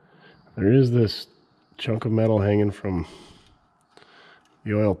 There is this chunk of metal hanging from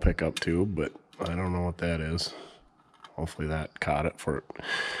the oil pickup tube, but I don't know what that is. Hopefully that caught it before it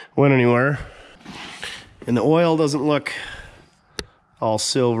went anywhere. And the oil doesn't look all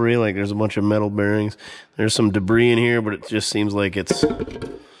silvery, like there's a bunch of metal bearings. There's some debris in here, but it just seems like it's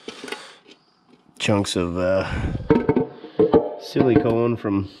chunks of silicone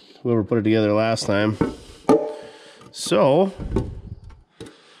from whoever put it together last time. So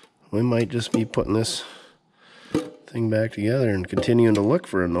we might just be putting this thing back together and continuing to look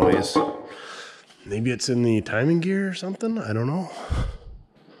for a noise. Maybe it's in the timing gear or something. I don't know.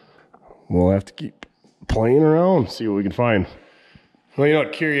 We'll have to keep playing around, see what we can find. Well, you know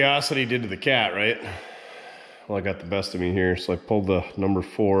what curiosity did to the cat, right? Well, I got the best of me here. So I pulled the number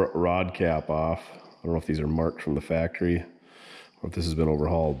 4 rod cap off. I don't know if these are marked from the factory or if this has been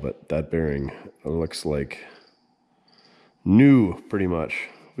overhauled, but that bearing looks like new, pretty much.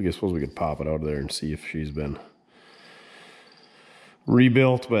 I suppose we could pop it out of there and see if she's been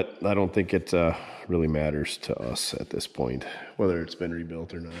rebuilt, but I don't think it really matters to us at this point, whether it's been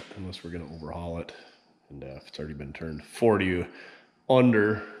rebuilt or not, unless we're going to overhaul it. And if it's already been turned 40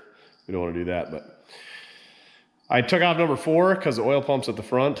 under, we don't want to do that. But I took off number 4 because the oil pump's at the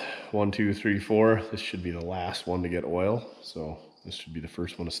front. 1, 2, 3, 4. This should be the last one to get oil, so this should be the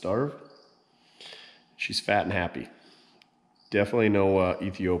first one to starve. She's fat and happy. Definitely no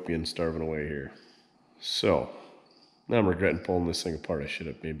Ethiopian starving away here. So now I'm regretting pulling this thing apart. I should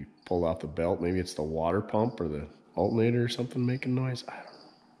have maybe pulled out the belt. Maybe it's the water pump or the alternator or something making noise. I don't know.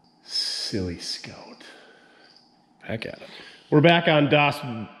 Silly Scout. Back at it. We're back on Das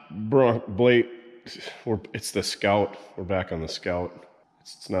Blade. It's the Scout. We're back on the Scout.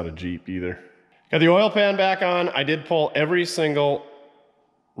 It's not a Jeep either. Got the oil pan back on. I did pull every single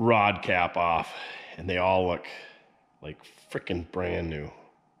rod cap off, and they all look like freaking brand new.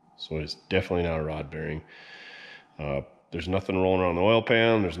 So it's definitely not a rod bearing. There's nothing rolling around the oil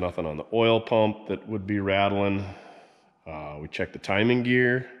pan. There's nothing on the oil pump that would be rattling. We checked the timing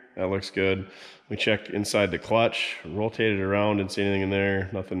gear. That looks good. We checked inside the clutch, rotated around, didn't see anything in there.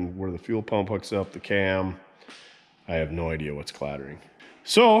 Nothing where the fuel pump hooks up, the cam. I have no idea what's clattering.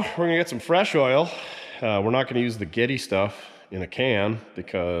 So we're gonna get some fresh oil. We're not gonna use the Getty stuff in a can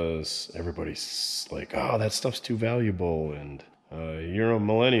because everybody's like, oh, that stuff's too valuable, and you're a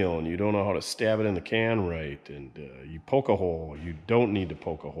millennial and you don't know how to stab it in the can right, and you poke a hole. You don't need to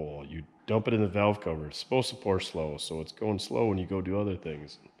poke a hole. You dump it in the valve cover. It's supposed to pour slow, so it's going slow when you go do other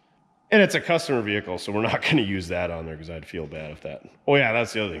things. And it's a customer vehicle, so we're not gonna use that on there because I'd feel bad if that. Oh yeah,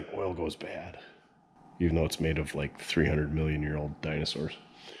 that's the other thing. Oil goes bad, even though it's made of like 300 million year old dinosaurs.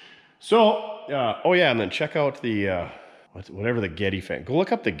 So, oh yeah, and then check out the whatever the Getty family. Go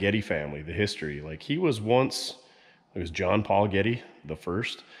look up the Getty family, the history. Like he was once, it was John Paul Getty, the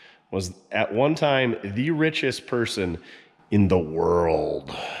first, was at one time the richest person in the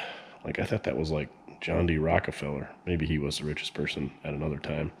world. Like I thought that was like John D. Rockefeller. Maybe he was the richest person at another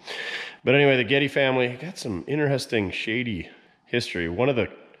time. But anyway, the Getty family got some interesting, shady history. One of the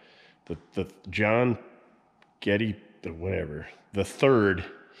John Getty, the third,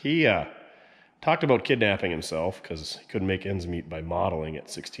 he talked about kidnapping himself because he couldn't make ends meet by modeling at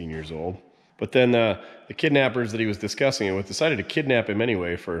 16 years old. But then the kidnappers that he was discussing it with decided to kidnap him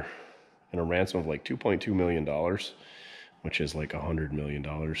anyway for a ransom of like $2.2 million, which is like $100 million.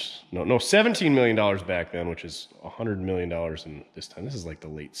 No, $17 million back then, which is $100 million in this time. This is like the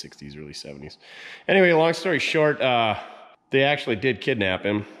late 60s, early 70s. Anyway, long story short, they actually did kidnap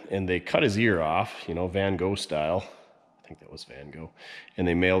him, and they cut his ear off, Van Gogh style. I think that was Van Gogh. And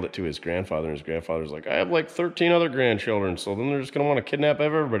they mailed it to his grandfather, and his grandfather's like, I have like 13 other grandchildren, so then they're just going to want to kidnap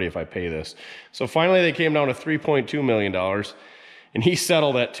everybody if I pay this. So finally they came down to $3.2 million, and he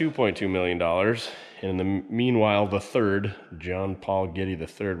settled at $2.2 million. And in the meanwhile, the third, John Paul Getty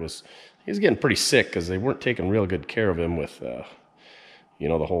III, he was getting pretty sick because they weren't taking real good care of him with, the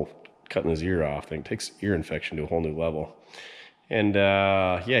whole cutting his ear off thing. It takes ear infection to a whole new level. And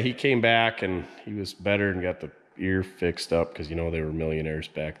he came back and he was better and got the ear fixed up because, they were millionaires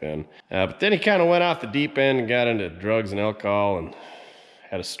back then. But then he kind of went off the deep end and got into drugs and alcohol and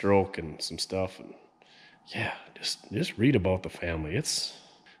had a stroke and some stuff. And yeah, just read about the family. It's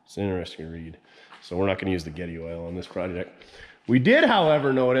an interesting read. So we're not going to use the Getty oil on this project. We did,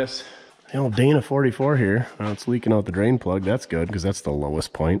 however, notice the old Dana 44 here. Now it's leaking out the drain plug. That's good because that's the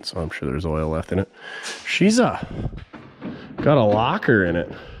lowest point, so I'm sure there's oil left in it. She's got a locker in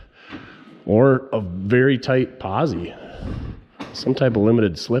it, or a very tight posi. Some type of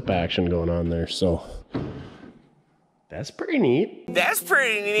limited slip action going on there, so that's pretty neat. That's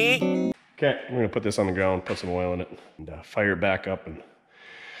pretty neat. Okay, we're going to put this on the ground, put some oil in it, and fire it back up and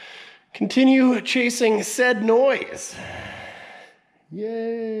continue chasing said noise.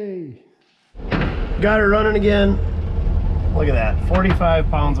 Yay. Got her running again. Look at that,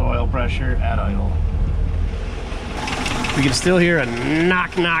 45 pounds of oil pressure at idle. We can still hear a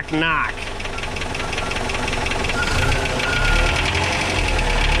knock, knock, knock.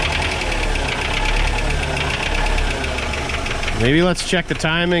 Maybe let's check the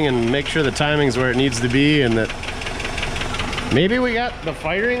timing and make sure the timing's where it needs to be, and that maybe we got the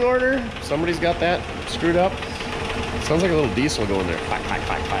firing order. Somebody's got that screwed up. Sounds like a little diesel going there. Clack, clack,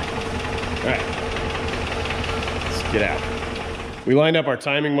 clack, clack. All right, let's get out. We lined up our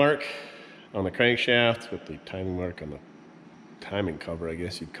timing mark on the crankshaft with the timing mark on the timing cover, I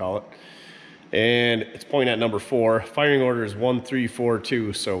guess you'd call it. And it's pointing at number 4. Firing order is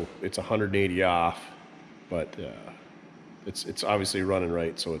 1342, so it's 180 off. But it's obviously running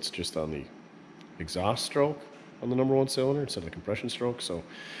right, so it's just on the exhaust stroke on the number 1 cylinder instead of the compression stroke, so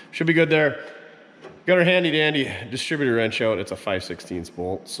should be good there. Got our handy dandy distributor wrench out. It's a 5/16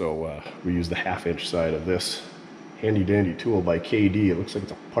 bolt, so we use the 1/2-inch side of this handy dandy tool by KD. It looks like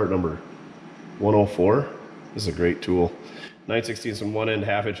it's a part number 104. This is a great tool. 9/16 on one end,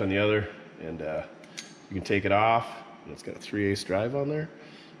 1/2-inch on the other, and you can take it off, and it's got a 3/8 drive on there,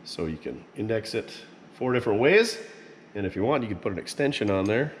 so you can index it 4 different ways, and if you want, you can put an extension on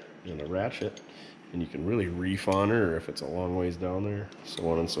there and a ratchet, and you can really reef on her if it's a long ways down there, so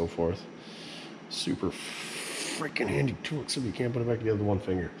on and so forth. Super freaking handy tool, except you can't put it back together with one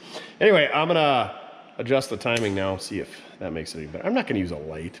finger. Anyway, I'm gonna adjust the timing now, see if that makes it any better. I'm not gonna use a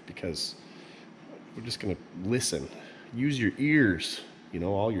light because we're just gonna listen. Use your ears,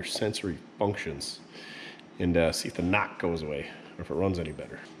 all your sensory functions, and see if the knock goes away or if it runs any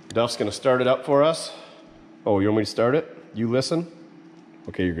better. Duff's gonna start it up for us. Oh, you want me to start it? You listen?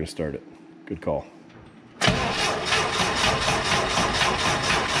 Okay, you're gonna start it. Good call.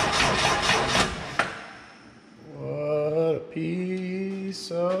 What a piece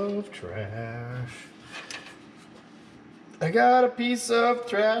of trash. I got a piece of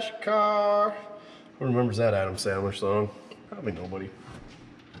trash car. Who remembers that Adam Sandler song? Probably nobody.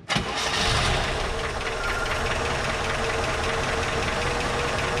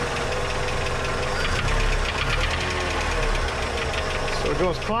 So it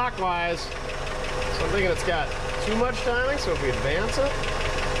goes clockwise. So I'm thinking it's got too much timing, so if we advance it.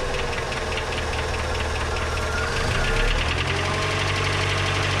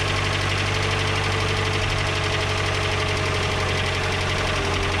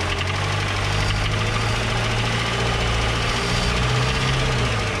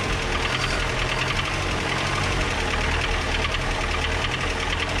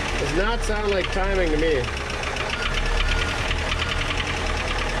 Does not sound like timing to me.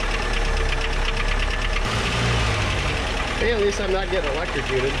 Hey, at least I'm not getting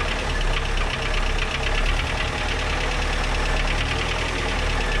electrocuted.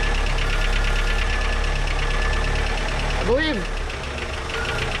 I believe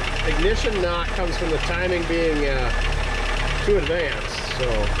ignition knock comes from the timing being too advanced,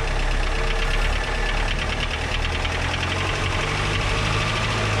 so.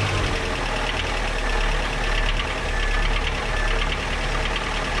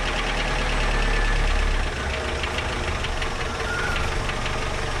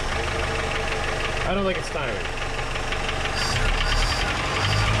 I don't think it's timing.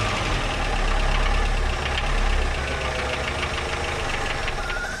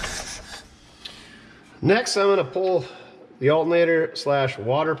 Next, I'm going to pull the alternator /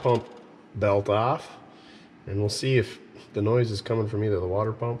 water pump belt off, and we'll see if the noise is coming from either the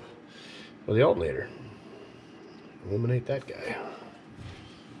water pump or the alternator. Eliminate that guy.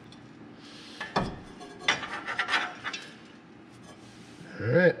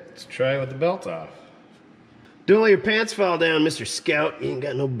 Alright, let's try it with the belt off. Don't let your pants fall down, Mr. Scout. You ain't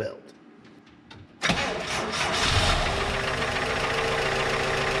got no belt.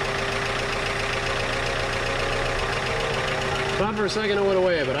 Thought for a second it went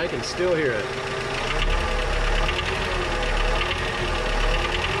away, but I can still hear it.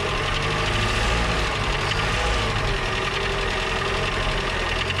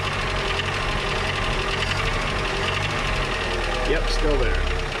 Yep, still there.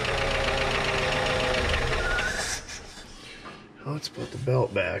 Let's put the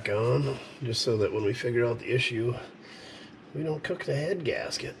belt back on, just so that when we figure out the issue, we don't cook the head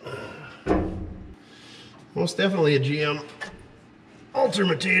gasket. Most definitely a GM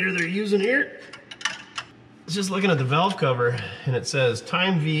alternator they're using here. It's just looking at the valve cover, and it says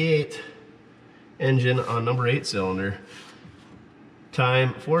time V8 engine on number 8 cylinder,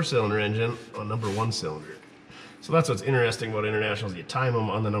 time 4-cylinder engine on number 1 cylinder. So that's what's interesting about internationals. You time them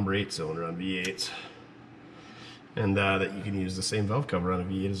on the number 8 cylinder on V8s, and that you can use the same valve cover on a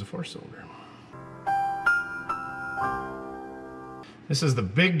V8 as a 4-cylinder. This is the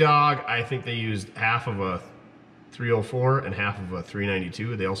big dog. I think they used half of a 304 and half of a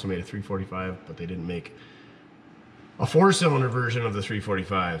 392. They also made a 345, but they didn't make a 4-cylinder version of the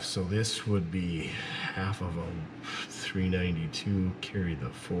 345. So this would be half of a 392, carry the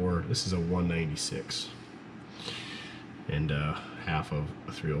 4. This is a 196. And half of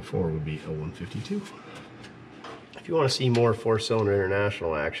a 304 would be a 152. If you want to see more 4-cylinder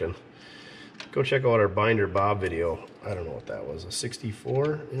international action, go check out our binder bob video. I don't know what that was, a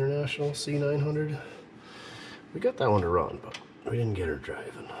 64 international C900. We got that one to run, but we didn't get her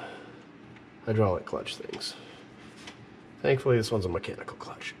driving. Hydraulic clutch things. Thankfully, this one's a mechanical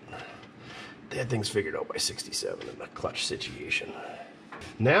clutch. They had things figured out by 67 in the clutch situation.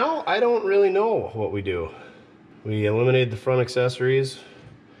 Now, I don't really know what we do. We eliminated the front accessories.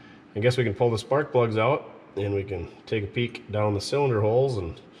 I guess we can pull the spark plugs out, and we can take a peek down the cylinder holes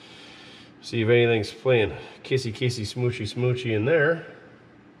and see if anything's playing kissy smoochy in there.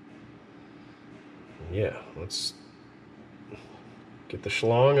 Yeah, let's get the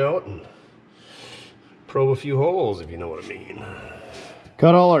schlong out and probe a few holes, if you know what I mean.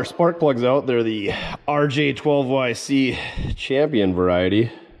 Got all our spark plugs out. They're the RJ12YC Champion variety.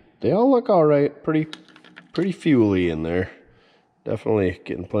 They all look all right. Pretty fuely in there. Definitely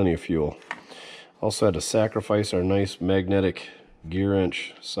getting plenty of fuel. Also had to sacrifice our nice magnetic gear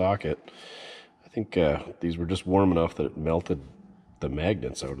wrench socket. I think these were just warm enough that it melted the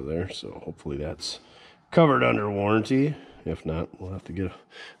magnets out of there, so hopefully that's covered under warranty. If not, we'll have to get a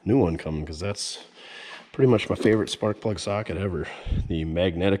new one coming, because that's pretty much my favorite spark plug socket ever. The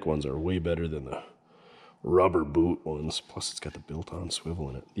magnetic ones are way better than the rubber boot ones. Plus it's got the built-on swivel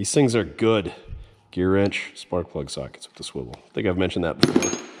in it. These things are good gear wrench spark plug sockets with the swivel. I think I've mentioned that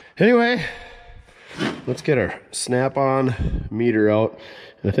before. Anyway, let's get our snap-on meter out.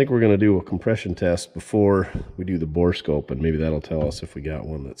 And I think we're going to do a compression test before we do the bore scope, and maybe that'll tell us if we got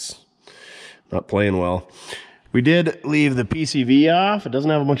one that's not playing well. We did leave the PCV off. It doesn't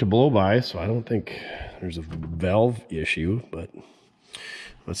have a bunch of blow-by, so I don't think there's a valve issue, but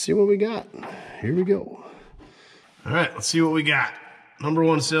let's see what we got. Here we go. All right, let's see what we got. Number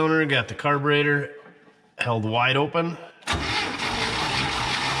 1 cylinder, got the carburetor held wide open.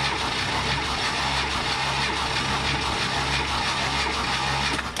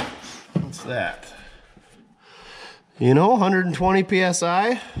 What's that? You know, 120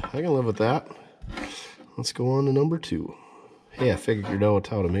 PSI. I can live with that. Let's go on to number 2. Hey, I figured out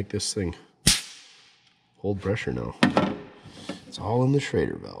how to make this thing hold pressure now. It's all in the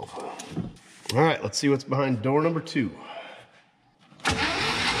Schrader valve. All right, let's see what's behind door number 2.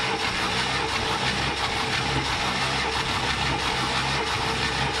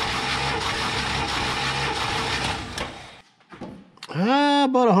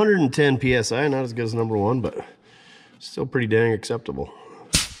 About 110 PSI, not as good as number one, but still pretty dang acceptable.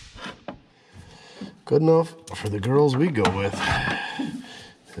 Good enough for the girls we go with,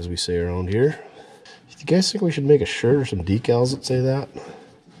 as we say around here. Do you guys think we should make a shirt or some decals that say that?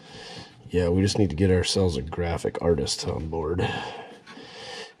 Yeah, we just need to get ourselves a graphic artist on board.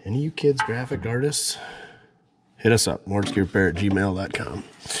 Any of you kids graphic artists? Hit us up, mortskerepair@gmail.com.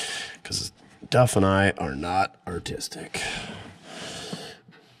 Because Duff and I are not artistic.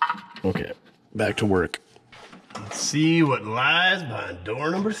 Okay, back to work. Let's see what lies behind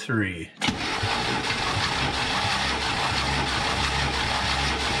door number 3.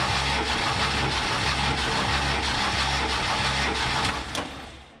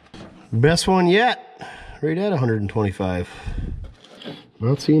 Best one yet, right at 125.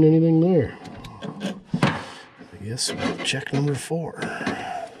 Not seeing anything there. I guess we'll check number 4.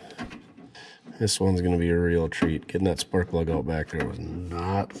 This one's gonna be a real treat. Getting that spark plug out back there was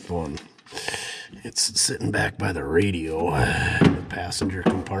not fun. It's sitting back by the radio in the passenger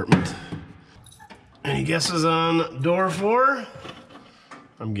compartment. Any guesses on door 4?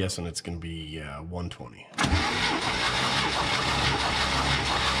 I'm guessing it's gonna be 120.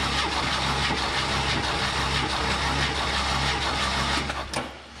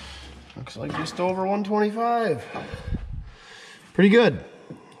 Looks like just over 125. Pretty good.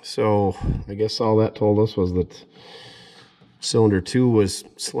 So I guess all that told us was that cylinder 2 was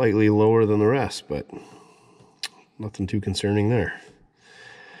slightly lower than the rest, but nothing too concerning there.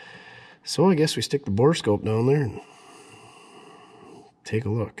 So I guess we stick the bore scope down there and take a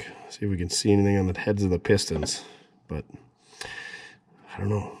look. See if we can see anything on the heads of the pistons. But I don't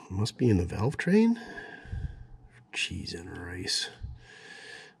know. It must be in the valve train? Cheese and rice.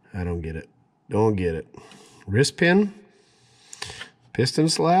 I don't get it. Don't get it. Wrist pin? Piston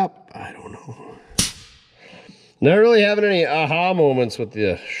slap? I don't know. Not really having any aha moments with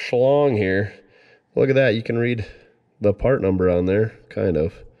the schlong here. Look at that. You can read the part number on there, kind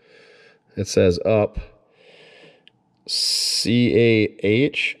of. It says up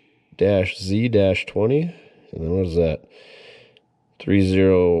CAH-Z-20. And then what is that?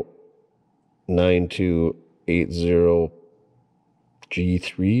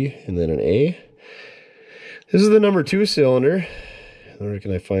 309280G3 and then an A. This is the number 2 cylinder. Where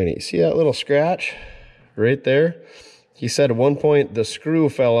can I find it? You see that little scratch right there? He said at one point the screw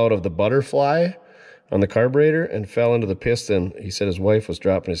fell out of the butterfly on the carburetor and fell into the piston. He said his wife was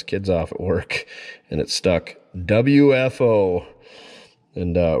dropping his kids off at work and it stuck WFO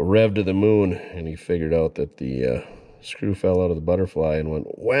and revved to the moon, and he figured out that the screw fell out of the butterfly and went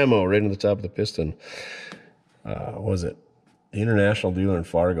whammo right into the top of the piston. What was it? The International dealer in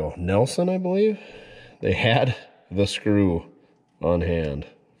Fargo, Nelson, I believe. They had the screw on hand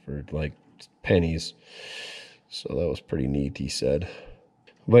for like pennies. So that was pretty neat, he said.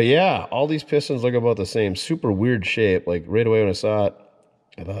 But yeah, all these pistons look about the same. Super weird shape. Like right away when I saw it,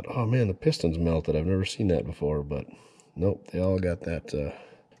 I thought, oh man, the piston's melted. I've never seen that before. But nope, they all got that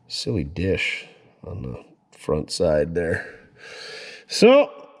silly dish on the front side there.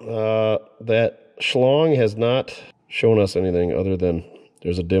 So that schlong has not shown us anything other than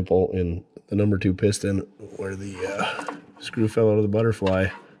there's a dimple in the number 2 piston where the screw fell out of the butterfly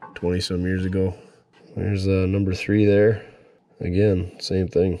 20 some years ago. There's number 3 there. Again, same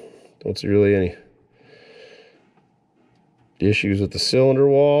thing. Don't see really any issues with the cylinder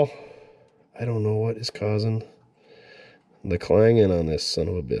wall. I don't know what is causing the clanging on this son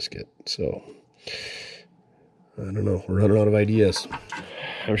of a biscuit. So, I don't know. We're running out of ideas.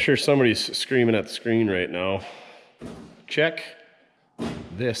 I'm sure somebody's screaming at the screen right now. Check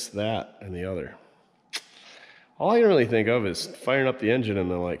this, that, and the other. All I can really think of is firing up the engine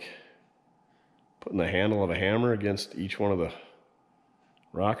and then like putting the handle of a hammer against each one of the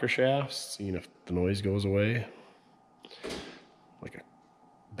rocker shafts, seeing if the noise goes away. Like a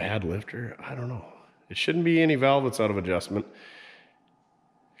bad lifter, I don't know. It shouldn't be any valve that's out of adjustment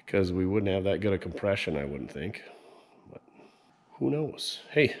because we wouldn't have that good a compression, I wouldn't think. But who knows?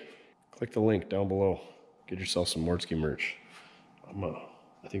 Hey, click the link down below. Get yourself some Mortske merch.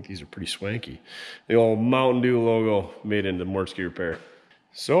 I think these are pretty swanky. The old Mountain Dew logo made into Mortske Repair.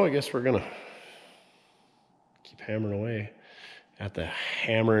 So I guess we're gonna keep hammering away at the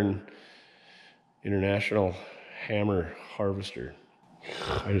Hammering International Hammer Harvester.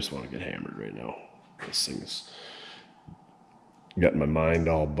 I just want to get hammered right now. This thing's got my mind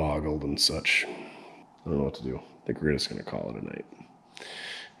all boggled and such. I don't know what to do. I think we're just gonna call it a night.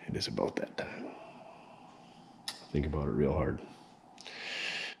 It is about that time. Think about it real hard.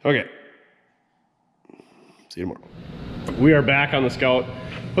 Okay. See you tomorrow. We are back on the Scout.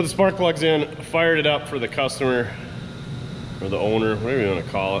 Put the spark plugs in, fired it up for the customer. or the owner, whatever you want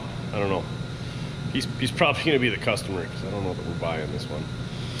to call it. I don't know. He's probably going to be the customer because I don't know that we're buying this one.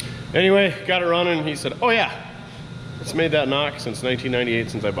 Anyway, got it running. He said, oh yeah, it's made that knock since 1998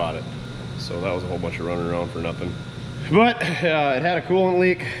 since I bought it. So that was a whole bunch of running around for nothing. But it had a coolant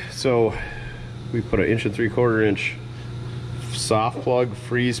leak, so we put an 1 3/4 inch soft plug,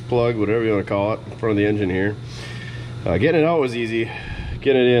 freeze plug, whatever you want to call it, in front of the engine here. Getting it out was easy.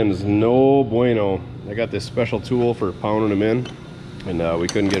 Getting it in is no bueno. I got this special tool for pounding them in, and we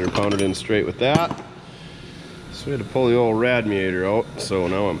couldn't get her pounded in straight with that. So we had to pull the old radiator out. So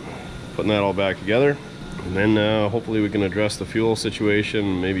now I'm putting that all back together. And then hopefully we can address the fuel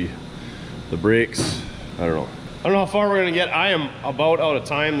situation, maybe the brakes. I don't know. I don't know how far we're gonna get. I am about out of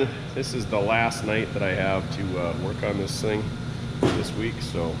time. This is the last night that I have to work on this thing this week.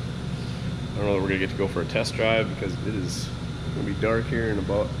 So I don't know that we're gonna get to go for a test drive because it is gonna be dark here in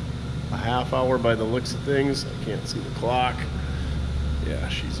about a half hour by the looks of things. I can't see the clock. Yeah,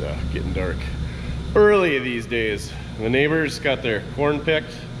 she's getting dark early these days. The neighbors got their corn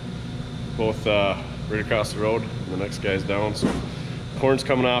picked, both right across the road, and the next guy's down. So corn's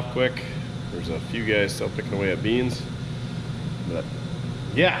coming off quick. There's a few guys still picking away at beans. But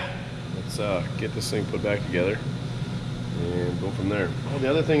yeah, let's get this thing put back together and go from there. Oh, the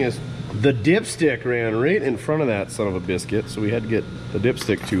other thing is the dipstick ran right in front of that son of a biscuit, so we had to get the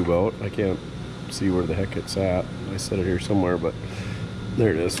dipstick tube out. I can't see where the heck it's at. I set it here somewhere, but there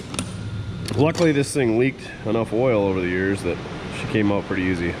it is. Luckily this thing leaked enough oil over the years that she came out pretty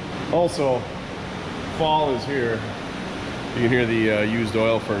easy. Also, fall is here. You can hear the used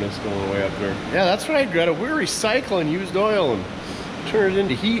oil furnace going away up there. Yeah, that's right, Greta. We're recycling used oil and turn it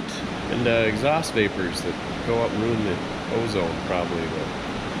into heat and exhaust vapors that go up and ruin the ozone, probably.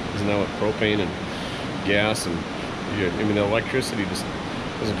 But isn't that what propane and gas and I mean the electricity just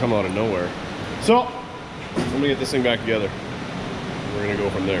doesn't come out of nowhere. So let me get this thing back together. We're gonna go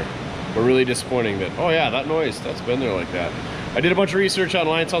from there. But really disappointing that, oh yeah, that noise, that's been there like that. I did a bunch of research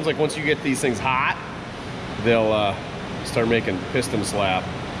online. It sounds like once you get these things hot, they'll start making piston slap.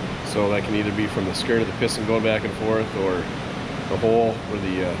 So that can either be from the skirt of the piston going back and forth, or the hole where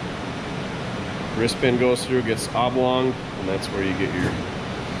the wrist pin goes through gets oblong, and that's where you get your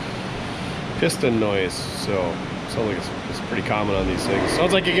piston noise. So it sounds like it's pretty common on these things.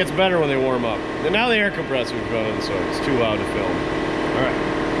 Sounds like it gets better when they warm up. And now the air compressor's running, so it's too loud to film. All right,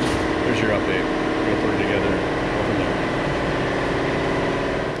 there's your update. We're gonna put it together. Go from there.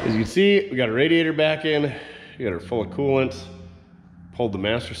 As you can see, we got a radiator back in. We got her full of coolant. Pulled the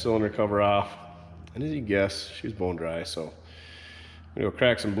master cylinder cover off. And as you guess, she was bone dry, so I'm gonna go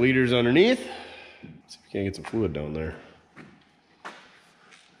crack some bleeders underneath. See if we can't get some fluid down there.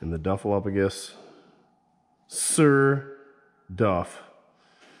 And the duffel up, I guess. Sir Duff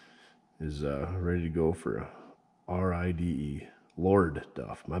is ready to go for a R-I-D-E. Lord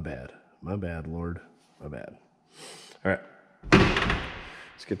Duff, my bad. My bad, Lord, my bad. All right,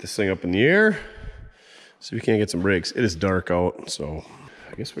 let's get this thing up in the air. See if we can't get some brakes. It is dark out, so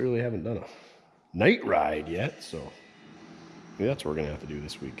I guess we really haven't done a night ride yet, so maybe that's what we're gonna have to do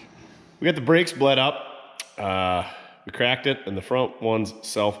this week. We got the brakes bled up. We cracked it, and the front one's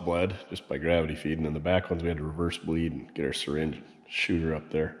self-bled just by gravity feeding, and the back ones we had to reverse bleed and get our syringe shooter up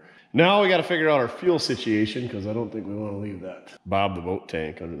there. Now we got to figure out our fuel situation because I don't think we want to leave that Bob the boat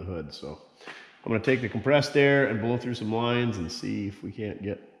tank under the hood. So I'm going to take the compressed air and blow through some lines and see if we can't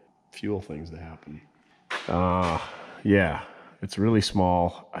get fuel things to happen. Yeah, it's really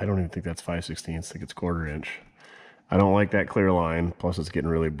small. I don't even think that's 5/16. I think it's 1/4 inch. I don't like that clear line. Plus it's getting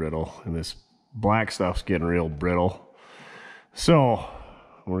really brittle, and this black stuff's getting real brittle. So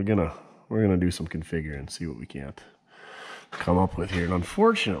we're gonna do some configuring, see what we can't come up with here. And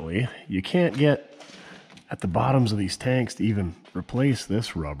unfortunately, you can't get at the bottoms of these tanks to even replace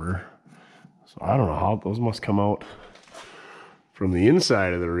this rubber. So I don't know how those must come out from the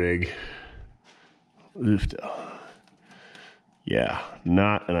inside of the rig. Yeah,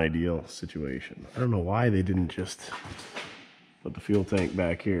 not an ideal situation. I don't know why they didn't just put the fuel tank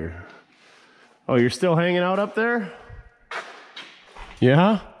back here. Oh, you're still hanging out up there?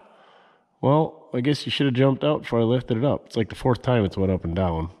 Yeah? Well, I guess you should have jumped out before I lifted it up. It's like the 4th time it's went up and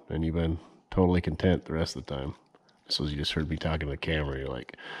down, and you've been totally content the rest of the time. So you just heard me talking to the camera. You're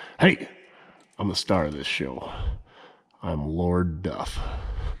like, hey, I'm the star of this show. I'm Lord Duff.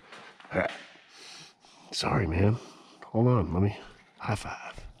 All right. Sorry, man. Hold on. Let me high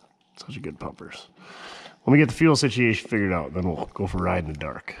five. Such a good pumpers. Let me get the fuel situation figured out. Then we'll go for a ride in the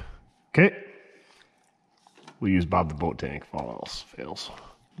dark. Okay? We'll use Bob the boat tank if all else fails.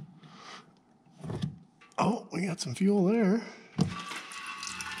 Oh, we got some fuel there.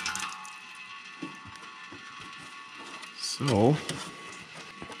 So,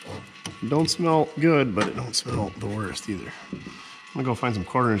 it don't smell good, but it don't smell the worst either. I'm gonna go find some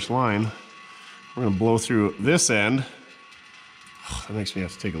 1/4-inch line. We're gonna blow through this end. Oh, that makes me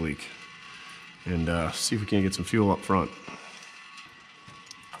have to take a leak. And see if we can't get some fuel up front.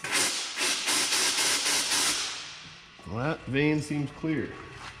 Well, that vein seems clear.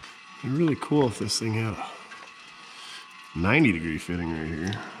 It'd be really cool if this thing had a 90-degree fitting right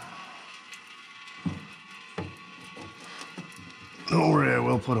here. Don't worry, I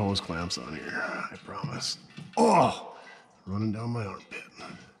will put hose clamps on here, I promise. Oh, running down my armpit.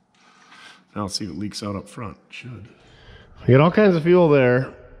 Now let's see if it leaks out up front. It should. We got all kinds of fuel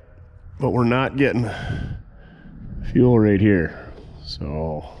there, but we're not getting fuel right here.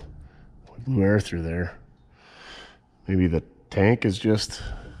 So we blew air through there. Maybe the tank is just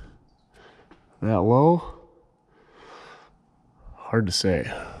that low? Hard to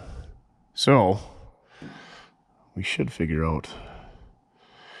say. So we should figure out.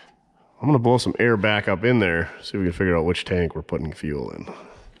 I'm gonna blow some air back up in there, see if we can figure out which tank we're putting fuel in.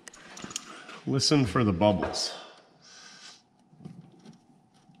 Listen for the bubbles.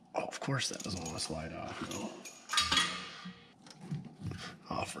 Oh, of course that doesn't want to slide off, no.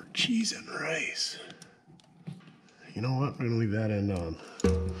 Oh, for cheese and rice. You know what? We're gonna leave that end on.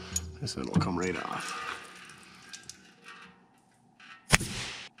 This end will come right off.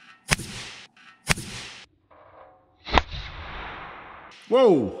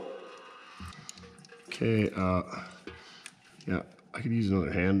 Whoa! Okay, yeah, I could use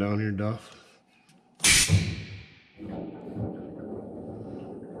another hand down here, Duff.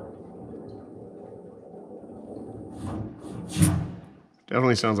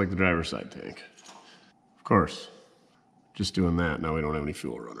 Definitely sounds like the driver's side tank. Of course. Just doing that, now we don't have any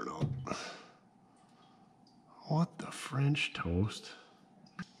fuel running out. What the French toast?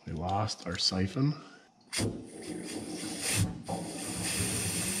 We lost our siphon.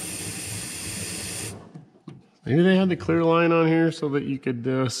 Maybe they had the clear line on here so that you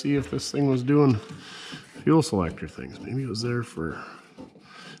could see if this thing was doing fuel selector things. Maybe it was there for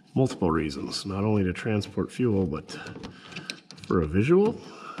multiple reasons, not only to transport fuel, but for a visual.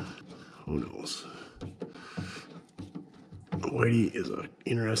 Who knows? Whitey is an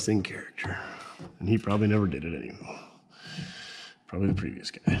interesting character, and he probably never did it anyway. Probably the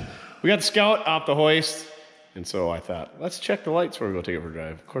previous guy. We got the Scout off the hoist, and so I thought, let's check the lights before we go take it for a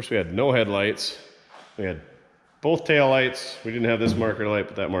drive. Of course, we had no headlights. We had both tail lights. We didn't have this marker light,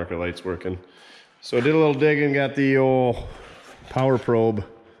 but that marker light's working. So I did a little digging, got the old Power Probe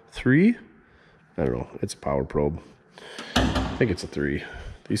 3. I don't know, it's a Power Probe. I think it's a 3.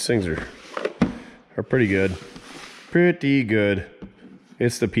 These things are pretty good. Pretty good.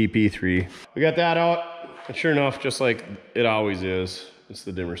 It's the PP3. We got that out, and sure enough, just like it always is, it's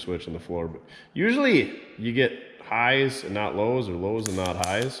the dimmer switch on the floor. But usually you get highs and not lows, or lows and not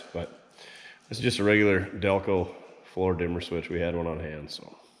highs, but this is just a regular Delco floor dimmer switch. We had one on hand,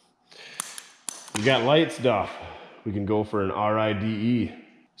 so. We got lights, Duff. We can go for an RIDE.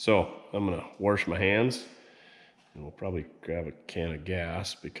 So I'm gonna wash my hands, and we'll probably grab a can of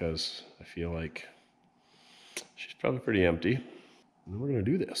gas because I feel like she's probably pretty empty. And then we're gonna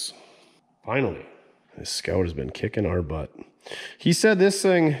do this. Finally, this Scout has been kicking our butt. He said this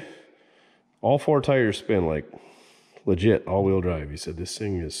thing, all 4 tires spin like legit all-wheel drive. He said this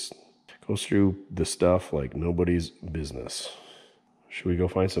thing goes through the stuff like nobody's business. Should we go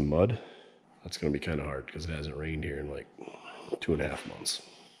find some mud? That's gonna be kind of hard because it hasn't rained here in like 2.5 months.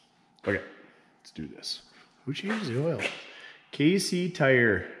 Okay, let's do this. Who changes the oil? KC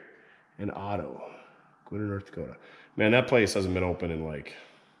Tire and Auto, Gwinner, North Dakota. Man, that place hasn't been open in like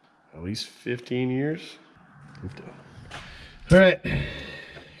at least 15 years. All right,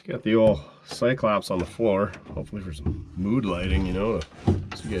 got the old Cyclops on the floor, hopefully for some mood lighting, you know,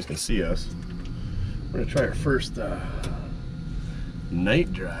 so you guys can see us. We're gonna try our first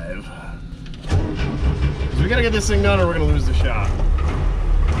night drive. We gotta get this thing done or we're gonna lose the shot.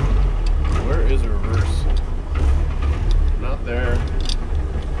 Where is the reverse? Not there.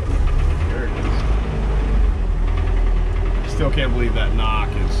 There it is. Still can't believe that knock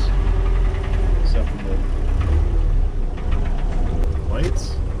is acceptable.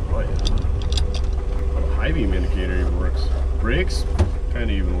 Lights? Oh yeah. Oh, the high beam indicator even works. Brakes?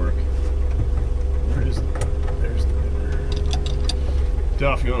 Kinda even work. Where is it? There's the dimmer.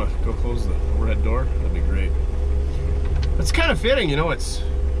 Duff, you wanna go close the overhead door? That'd be great. It's kind of fitting, you know, it's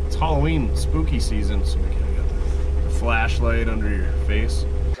Halloween spooky season, so we kind of got the flashlight under your face.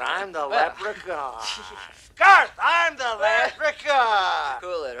 I'm the leprechaun. Garth, I'm the leprechaun.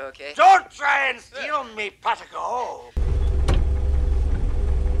 Cool it, okay? Don't try and steal me pot of gold.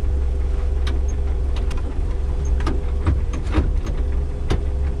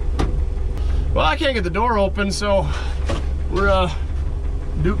 Well, I can't get the door open, so we're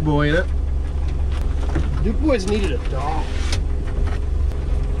Duke boying it. Duke boys needed a dog.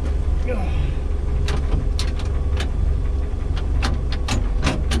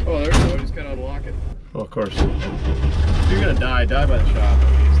 Oh, there we go. I just gotta unlock it. Well, of course. If you're gonna die by the shop at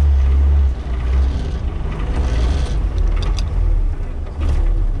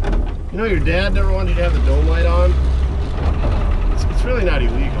least. You know, your dad never wanted you to have the dome light on. It's really not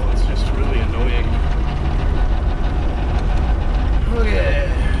illegal. It's just really annoying. Okay.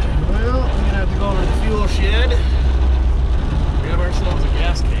 Well, we're gonna have to go over to the fuel shed. Grab ourselves a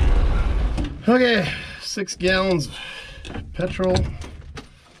gas can. Okay, 6 gallons of petrol.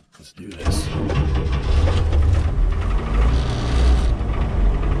 Let's do this.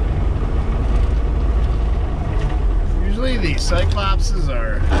 Usually these Cyclopses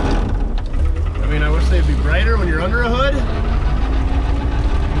are, I mean, I wish they'd be brighter when you're under a hood.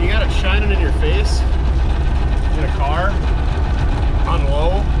 When you got it shining in your face in a car on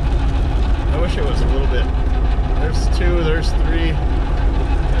low, I wish it was a little bit. There's 2, there's 3.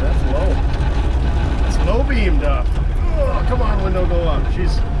 Yeah, that's low. That's low beam, Duff. Oh, come on, window, go up.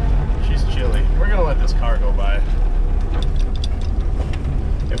 She's chilly. We're gonna let this car go by.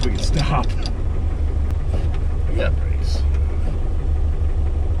 If we can stop. We got brakes.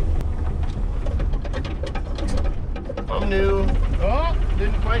 I'm new. Oh,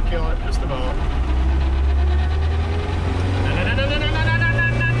 didn't quite kill it, just about.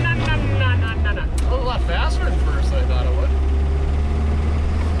 A lot faster than first I thought it would.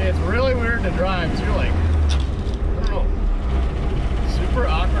 Okay, it's really weird to drive because you're like, I don't know, super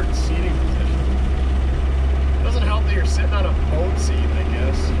awkward seating position. It doesn't help that you're sitting on a boat seat, I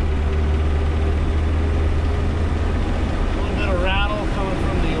guess. A little bit of rattle coming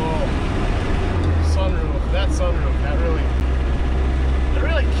from the old sunroof. That sunroof, that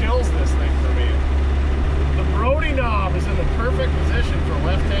really kills this thing for me. The Brody knob is in the perfect position for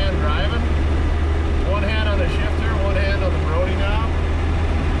left-hand driving. One hand on the shifter, one hand on the Brody knob.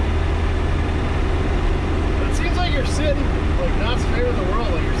 But it seems like you're sitting, like not straight with the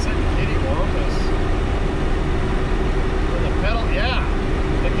world, like you're sitting kitty wampus. With the pedal, yeah.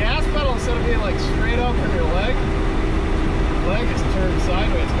 The gas pedal, instead of being like straight up from your leg, the leg is turned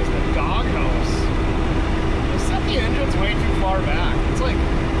sideways because the doghouse. They set the engines way too far back. It's like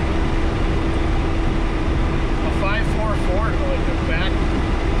a 5.4 Ford, but like the back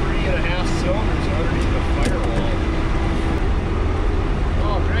 3.5 cylinders underneath the firewall.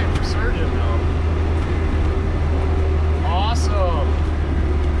 Oh, great, we're surging now. Awesome.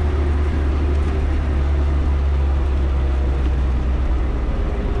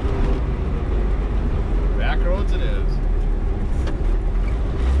 Back roads it is.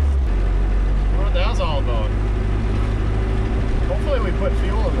 I wonder what that was all about. Hopefully we put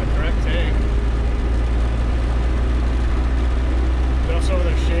fuel in the correct tank. Duff's over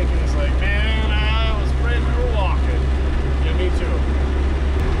there shaking. He's like, man, I was afraid we were walking. Yeah, me too.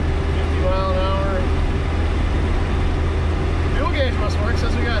 50 mile an hour. Fuel gauge must work.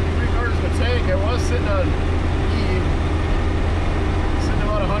 Says we got 3/4 of a tank. I was sitting on E. Sitting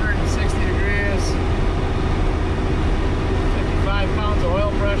about 160 degrees. 55 pounds of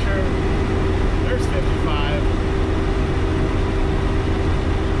oil pressure. There's 55.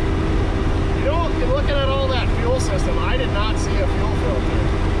 You know, in looking at all that fuel system, I did not see a fuel filter.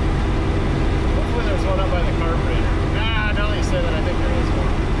 Hopefully there's one up by the carburetor. Nah, now that you say that, I think there is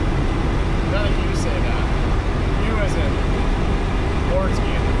one. Now that you say that. You as in Mortske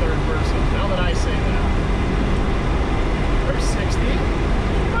in the third person. Now that I say that. There's 60.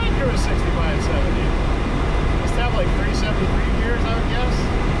 You might do a 65, 70. Must have like 373 gears, I would guess.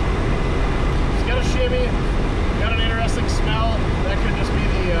 It's got a shimmy. Got an interesting smell. That could just be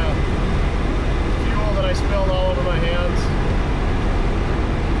the that I spilled all over my hands.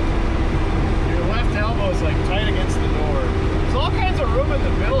 Your left elbow is like tight against the door. There's all kinds of room in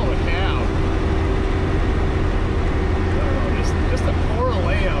the middle of the cab. I don't know, just a poor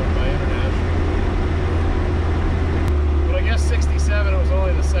layout by International. But I guess 67, it was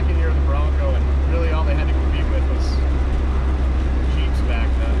only the second year of the Bronco, and really all they had to compete with was Jeeps back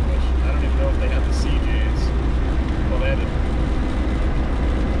then, which I don't even know if they had the CJs. Well, they had the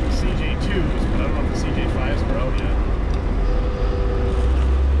CJ2s, but I don't know if the CJ5s were out yet.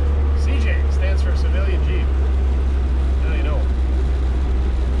 CJ stands for Civilian Jeep. Now you know.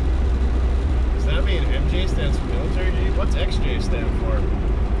 Does that mean MJ stands for Military Jeep? What's XJ stand for? I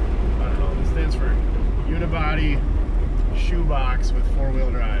don't know. It stands for Unibody Shoebox with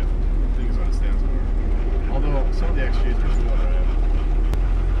 4-wheel drive. I think is what it stands for. Although some of the XJs are 4-wheel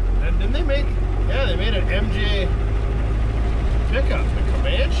drive. And didn't they make? Yeah, they made an MJ pickup, the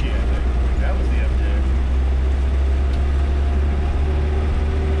Comanche, I think. That was the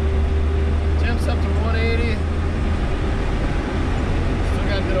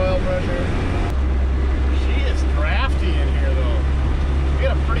pressure. She is drafty in here though. We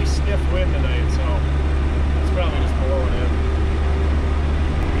got a pretty stiff wind tonight, so it's probably just blowing in.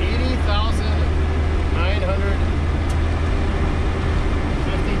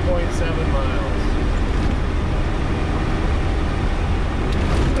 80,950.7 miles.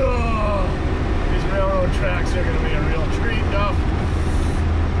 Oh, these railroad tracks are going to be a real treat, Duff.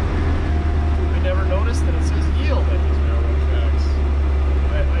 I never noticed that it says yield at these railroad tracks.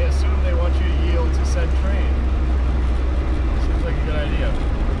 I assume they want you to yield to said train. Seems like a good idea.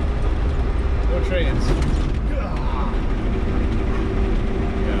 No trains. Yeah.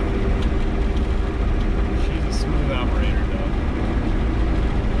 She's a smooth operator, Duff.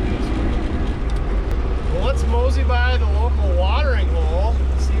 Well, let's mosey by the local watering hole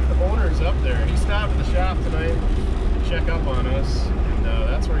and see if the owner's up there. He stopped at the shop tonight to check up on us, and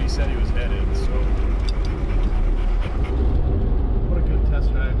that's where he said he was headed, so. What a good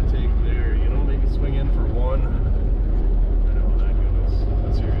test drive to take there, you know, maybe swing in for one. I know how that goes,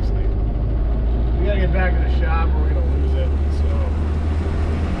 but seriously. We gotta get back to the shop or we're gonna lose it, so.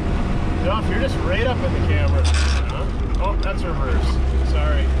 Duff, you're just right up in the camera. Huh? Oh, that's reverse.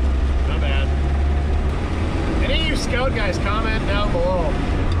 Sorry, my bad. Any of you Scout guys comment down below.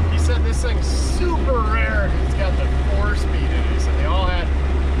 He said this thing's super rare. It's got the 4-speed in it. He said they all had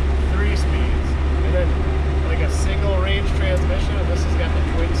 3 speeds. And then like a single range transmission, and this has got the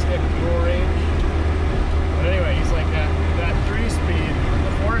twin stick dual range. But anyway, he's like that 3-speed,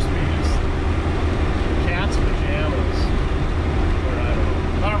 the 4-speed is cat's pajamas. Or I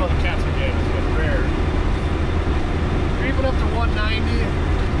don't know about the cat's pajamas, but rare. Creeping up to 190.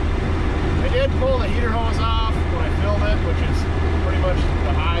 I did pull the heater hose off when I filled it, which is pretty much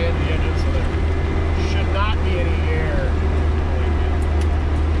the high end of the engine, so there should not be any air going in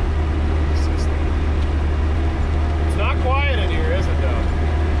the system. It's not quiet in here, is it, Duff?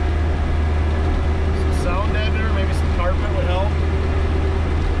 Some sound deadener, maybe some carpet would help.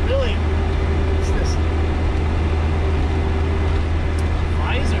 Really? What's this?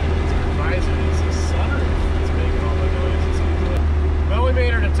 Visor. It's our visor. It's a sunroof that's making all the noise. It seems like. Well, we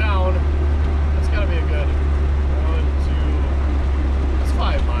made her to town. Gotta be a good 1, 2, that's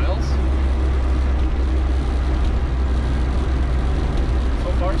 5 miles.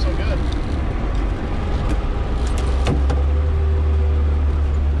 So far, so good.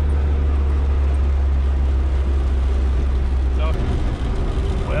 So,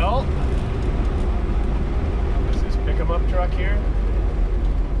 well, is this pick 'em up truck here?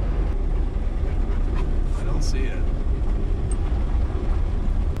 I don't see it.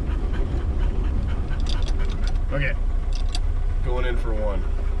 Okay, going in for one.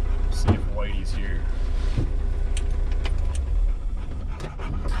 See if Whitey's here.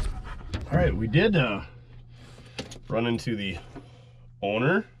 All right, we did run into the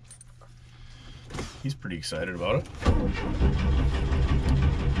owner. He's pretty excited about it.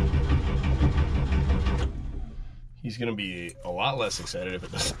 He's gonna be a lot less excited if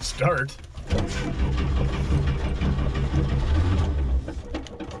it doesn't start.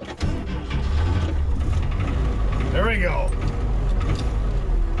 There we go.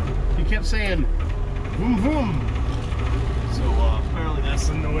 He kept saying, boom, boom. So apparently that's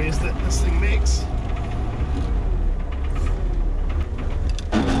the noise that this thing makes.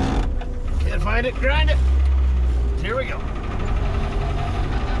 Can't find it, grind it. Here we go.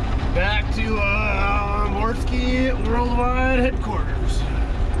 Back to Mortske Worldwide Headquarters.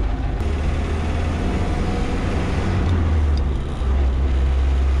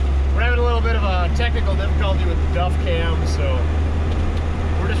 We're having a little bit of a technical difficulty with the Duff cam, so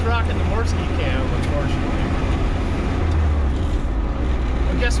we're just rocking the Mortske cam, unfortunately.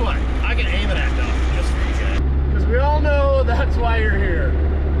 But guess what? I can aim it at Duff just for you guys. Because we all know that's why you're here.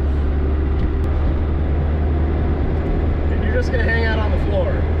 And you're just going to hang out on the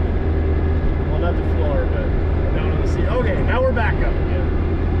floor. Well, not the floor, but down on the seat. Okay, now we're back up again.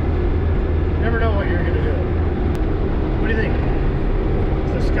 You never know what you're going to do. What do you think?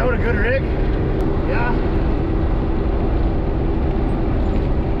 Is the Scout a good rig? Yeah?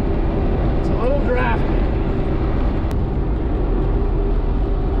 It's a little drafty.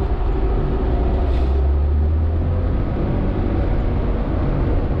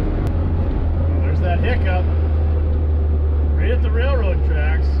 Well, there's that hiccup. Right at the railroad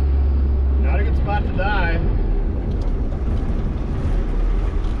tracks. Not a good spot to die.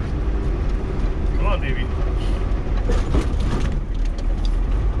 Come on, baby.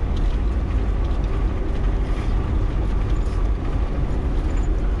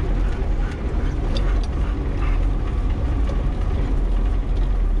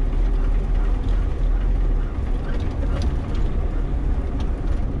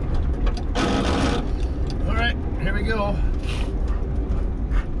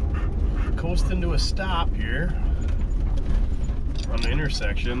 nothing to a stop here on the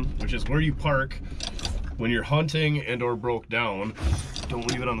intersection, which is where you park when you're hunting and or broke down. Don't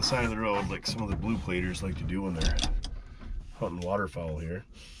leave it on the side of the road like some of the blue platers like to do when they're hunting waterfowl here.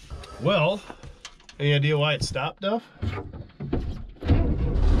 Well, any idea why it stopped, Duff?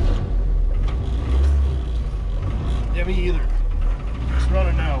 Yeah, me either. It's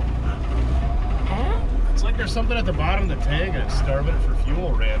running now. It's like there's something at the bottom of the tank and it's starving it for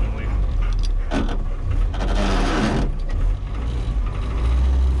fuel randomly.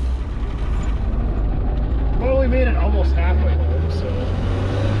 Well, we made it almost halfway home, so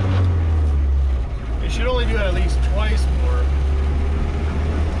we should only do it at least twice more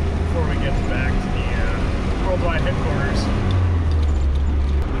before we get back to the worldwide headquarters.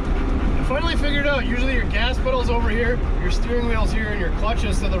 I finally figured out, usually your gas pedal's over here, your steering wheel's here, and your clutch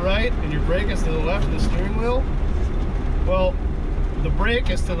is to the right, and your brake is to the left of the steering wheel. Well, the brake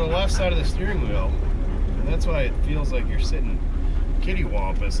is to the left side of the steering wheel, and that's why it feels like you're sitting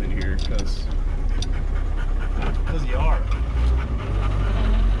kittywampus in here, because you are.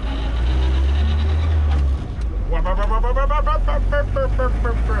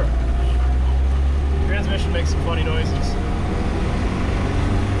 Transmission makes some funny noises.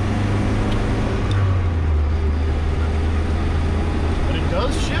 But it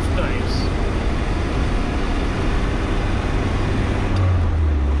does shift nice.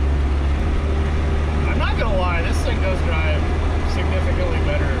 I'm not gonna lie, this thing does drive significantly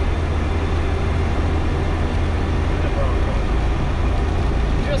better.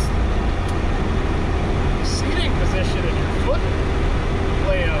 Just seating position and your foot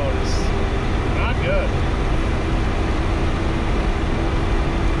layout is not good.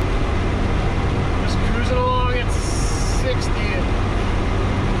 Just cruising along at 60.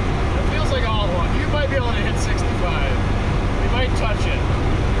 It feels like all along. You might be able to hit 65. You might touch it.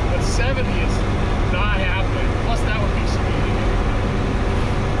 But 70 is not happening. Plus that would be speeding.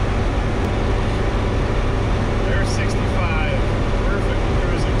 There's 65. Perfect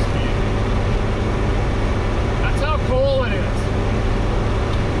cruising speed. That's how cold it is.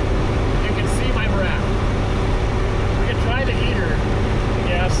 You can see my breath. We can try the heater, I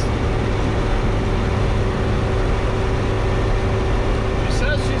guess. She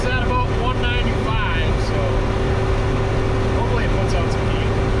says she's at about 195, so hopefully it puts out some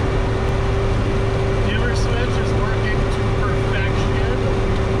heat. Dimmer switch is working to perfection.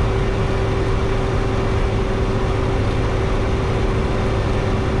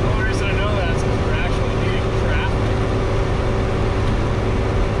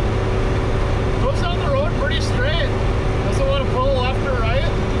 Pretty straight. Doesn't want to pull left or right.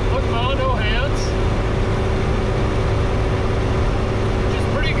 Look, no, no hands. Which is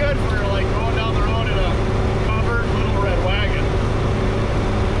pretty good for like going down the road in a covered little red wagon.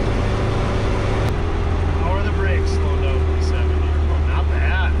 How are the brakes slowing down to 70? Oh, not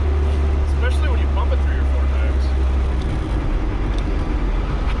bad. Especially when you pump it 3 or 4 times.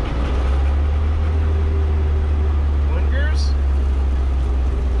 Blinkers?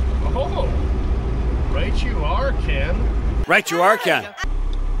 Oh! Right you are, Ken. Right you are, Ken.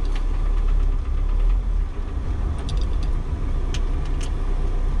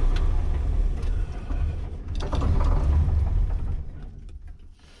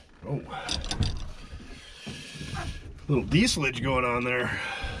 Oh. Little dieselage going on there.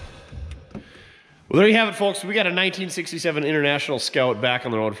 Well, there you have it, folks. We got a 1967 International Scout back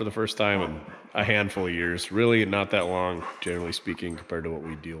on the road for the first time in a handful of years. Really not that long, generally speaking, compared to what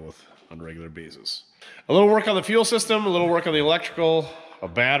we deal with on a regular basis. A little work on the fuel system, a little work on the electrical, a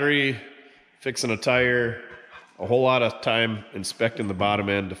battery, fixing a tire, a whole lot of time inspecting the bottom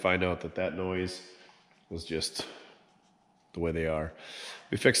end to find out that that noise was just the way they are.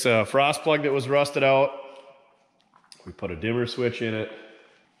 We fixed a frost plug that was rusted out. We put a dimmer switch in it.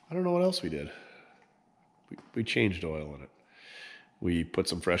 I don't know what else we did. We changed oil in it. We put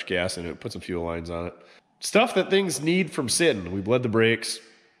some fresh gas in it, put some fuel lines on it. Stuff that things need from sitting. We bled the brakes.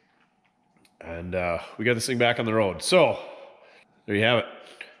 And we got this thing back on the road. So, there you have it.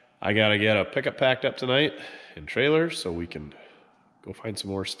 I got to get a pickup packed up tonight and trailers so we can go find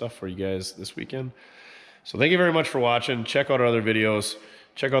some more stuff for you guys this weekend. So thank you very much for watching. Check out our other videos.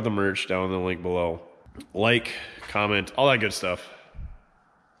 Check out the merch down in the link below. Like, comment, all that good stuff.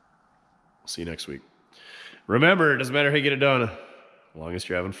 See you next week. Remember, it doesn't matter how you get it done, as long as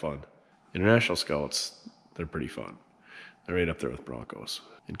you're having fun. International Scouts, they're pretty fun. They're right up there with Broncos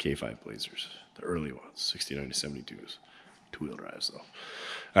and K5 Blazers, the early ones, 69 to 72s. 2-wheel drives, though.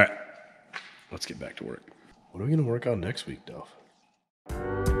 All right, let's get back to work. What are we going to work on next week, Duff?